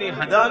إِنَّنِي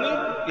هَدَانِي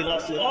إِلَى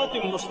صِرَاطٍ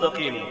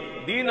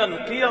مُسْتَقِيمٍ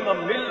دِينًا قِيَمًا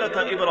مِلَّةَ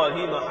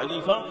إِبْرَاهِيمَ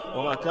حَنِيفًا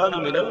وَمَا كَانَ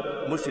مِنَ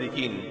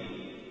الْمُشْرِكِينَ.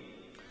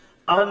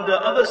 And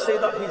others say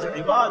that his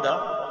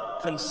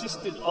ibadah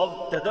consisted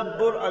of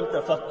tadabbur and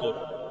tafakkur,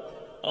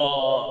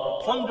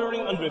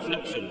 pondering and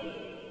reflection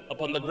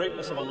upon the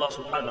greatness of Allah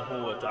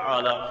subhanahu wa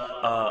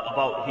ta'ala,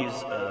 about his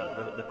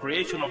the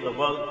creation of the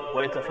world.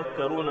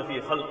 وَيَتَفَكَّرُونَ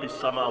فِي خَلْقِ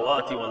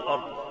السَّمَاوَاتِ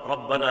وَالْأَرْضِ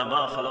رَبَّنَا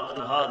مَا خَلَقْتَ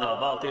هَذَا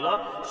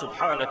بَاطِلًا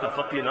سُبْحَانَكَ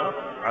فَقِنَا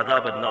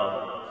عَذَابَ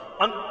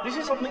النَّارِ. And this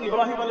is something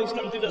Ibrahim alayhi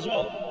salam did as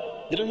well.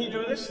 Didn't he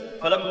do this?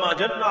 فَلَمَّا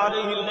جَنَّ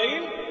عَلَيْهِ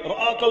اللَّيْلِ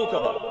رَآ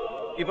كَوْكَبًا.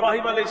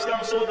 Ibrahim alayhi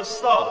salam saw the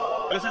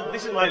star and he said,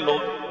 this is my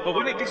Lord. But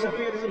when it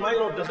disappeared, he said, my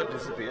Lord doesn't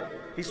disappear.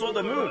 He saw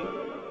the moon.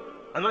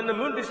 And when the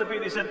moon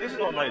disappeared, he said, this is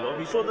not my Lord.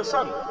 He saw the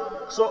sun.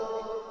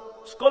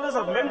 So scholars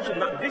have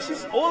mentioned that this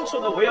is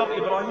also the way of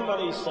Ibrahim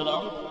alayhi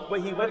salam,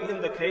 when he went in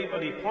the cave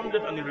and he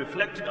pondered and he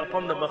reflected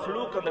upon the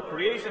makhluk and the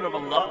creation of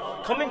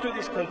Allah, coming to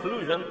this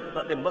conclusion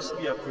that there must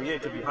be a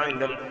creator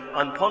behind them,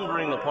 and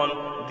pondering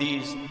upon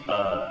these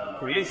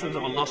creations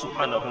of Allah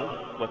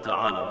subhanahu wa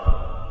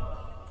ta'ala.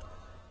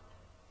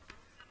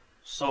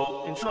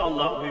 So,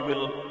 inshallah, we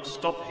will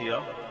stop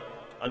here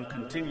and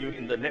continue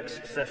in the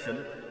next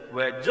session,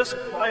 where just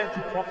prior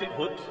to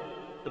prophethood,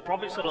 the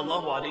Prophet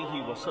sallallahu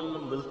alaihi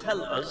wasallam will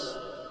tell us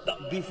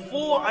that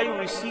before I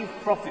received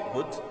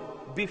prophethood,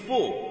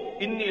 before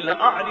إني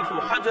لأعرف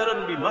حجرا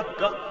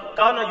بمكة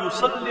كان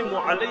يسلم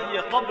علي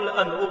قبل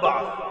أن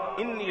أبعث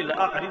إني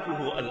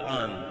لأعرفه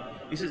الآن.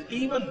 He says,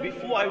 even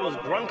before I was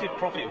granted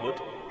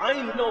prophethood, I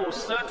know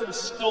certain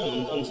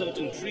stones and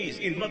certain trees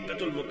in Makkah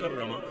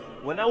al-Mukarramah.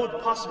 When I would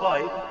pass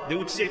by, they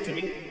would say to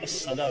me,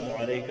 Assalamu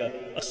alayka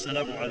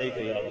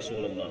ya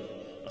Rasulullah.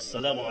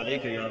 Assalamu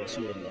alayka ya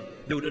Rasulullah.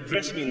 They would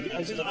address me, and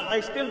I said,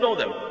 I still know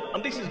them.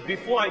 And this is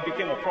before I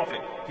became a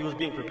prophet. He was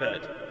being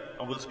prepared.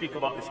 And we'll speak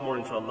about this more,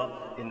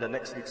 inshallah, in the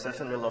next week's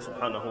session. May Allah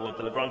subhanahu wa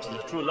ta'ala grant us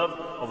the true love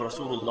of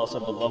Rasulullah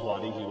sallallahu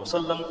alayhi wa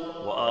sallam.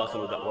 Wa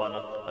akhiru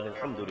da'wana. And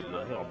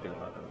alhamdulillahi rabbil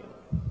alameen.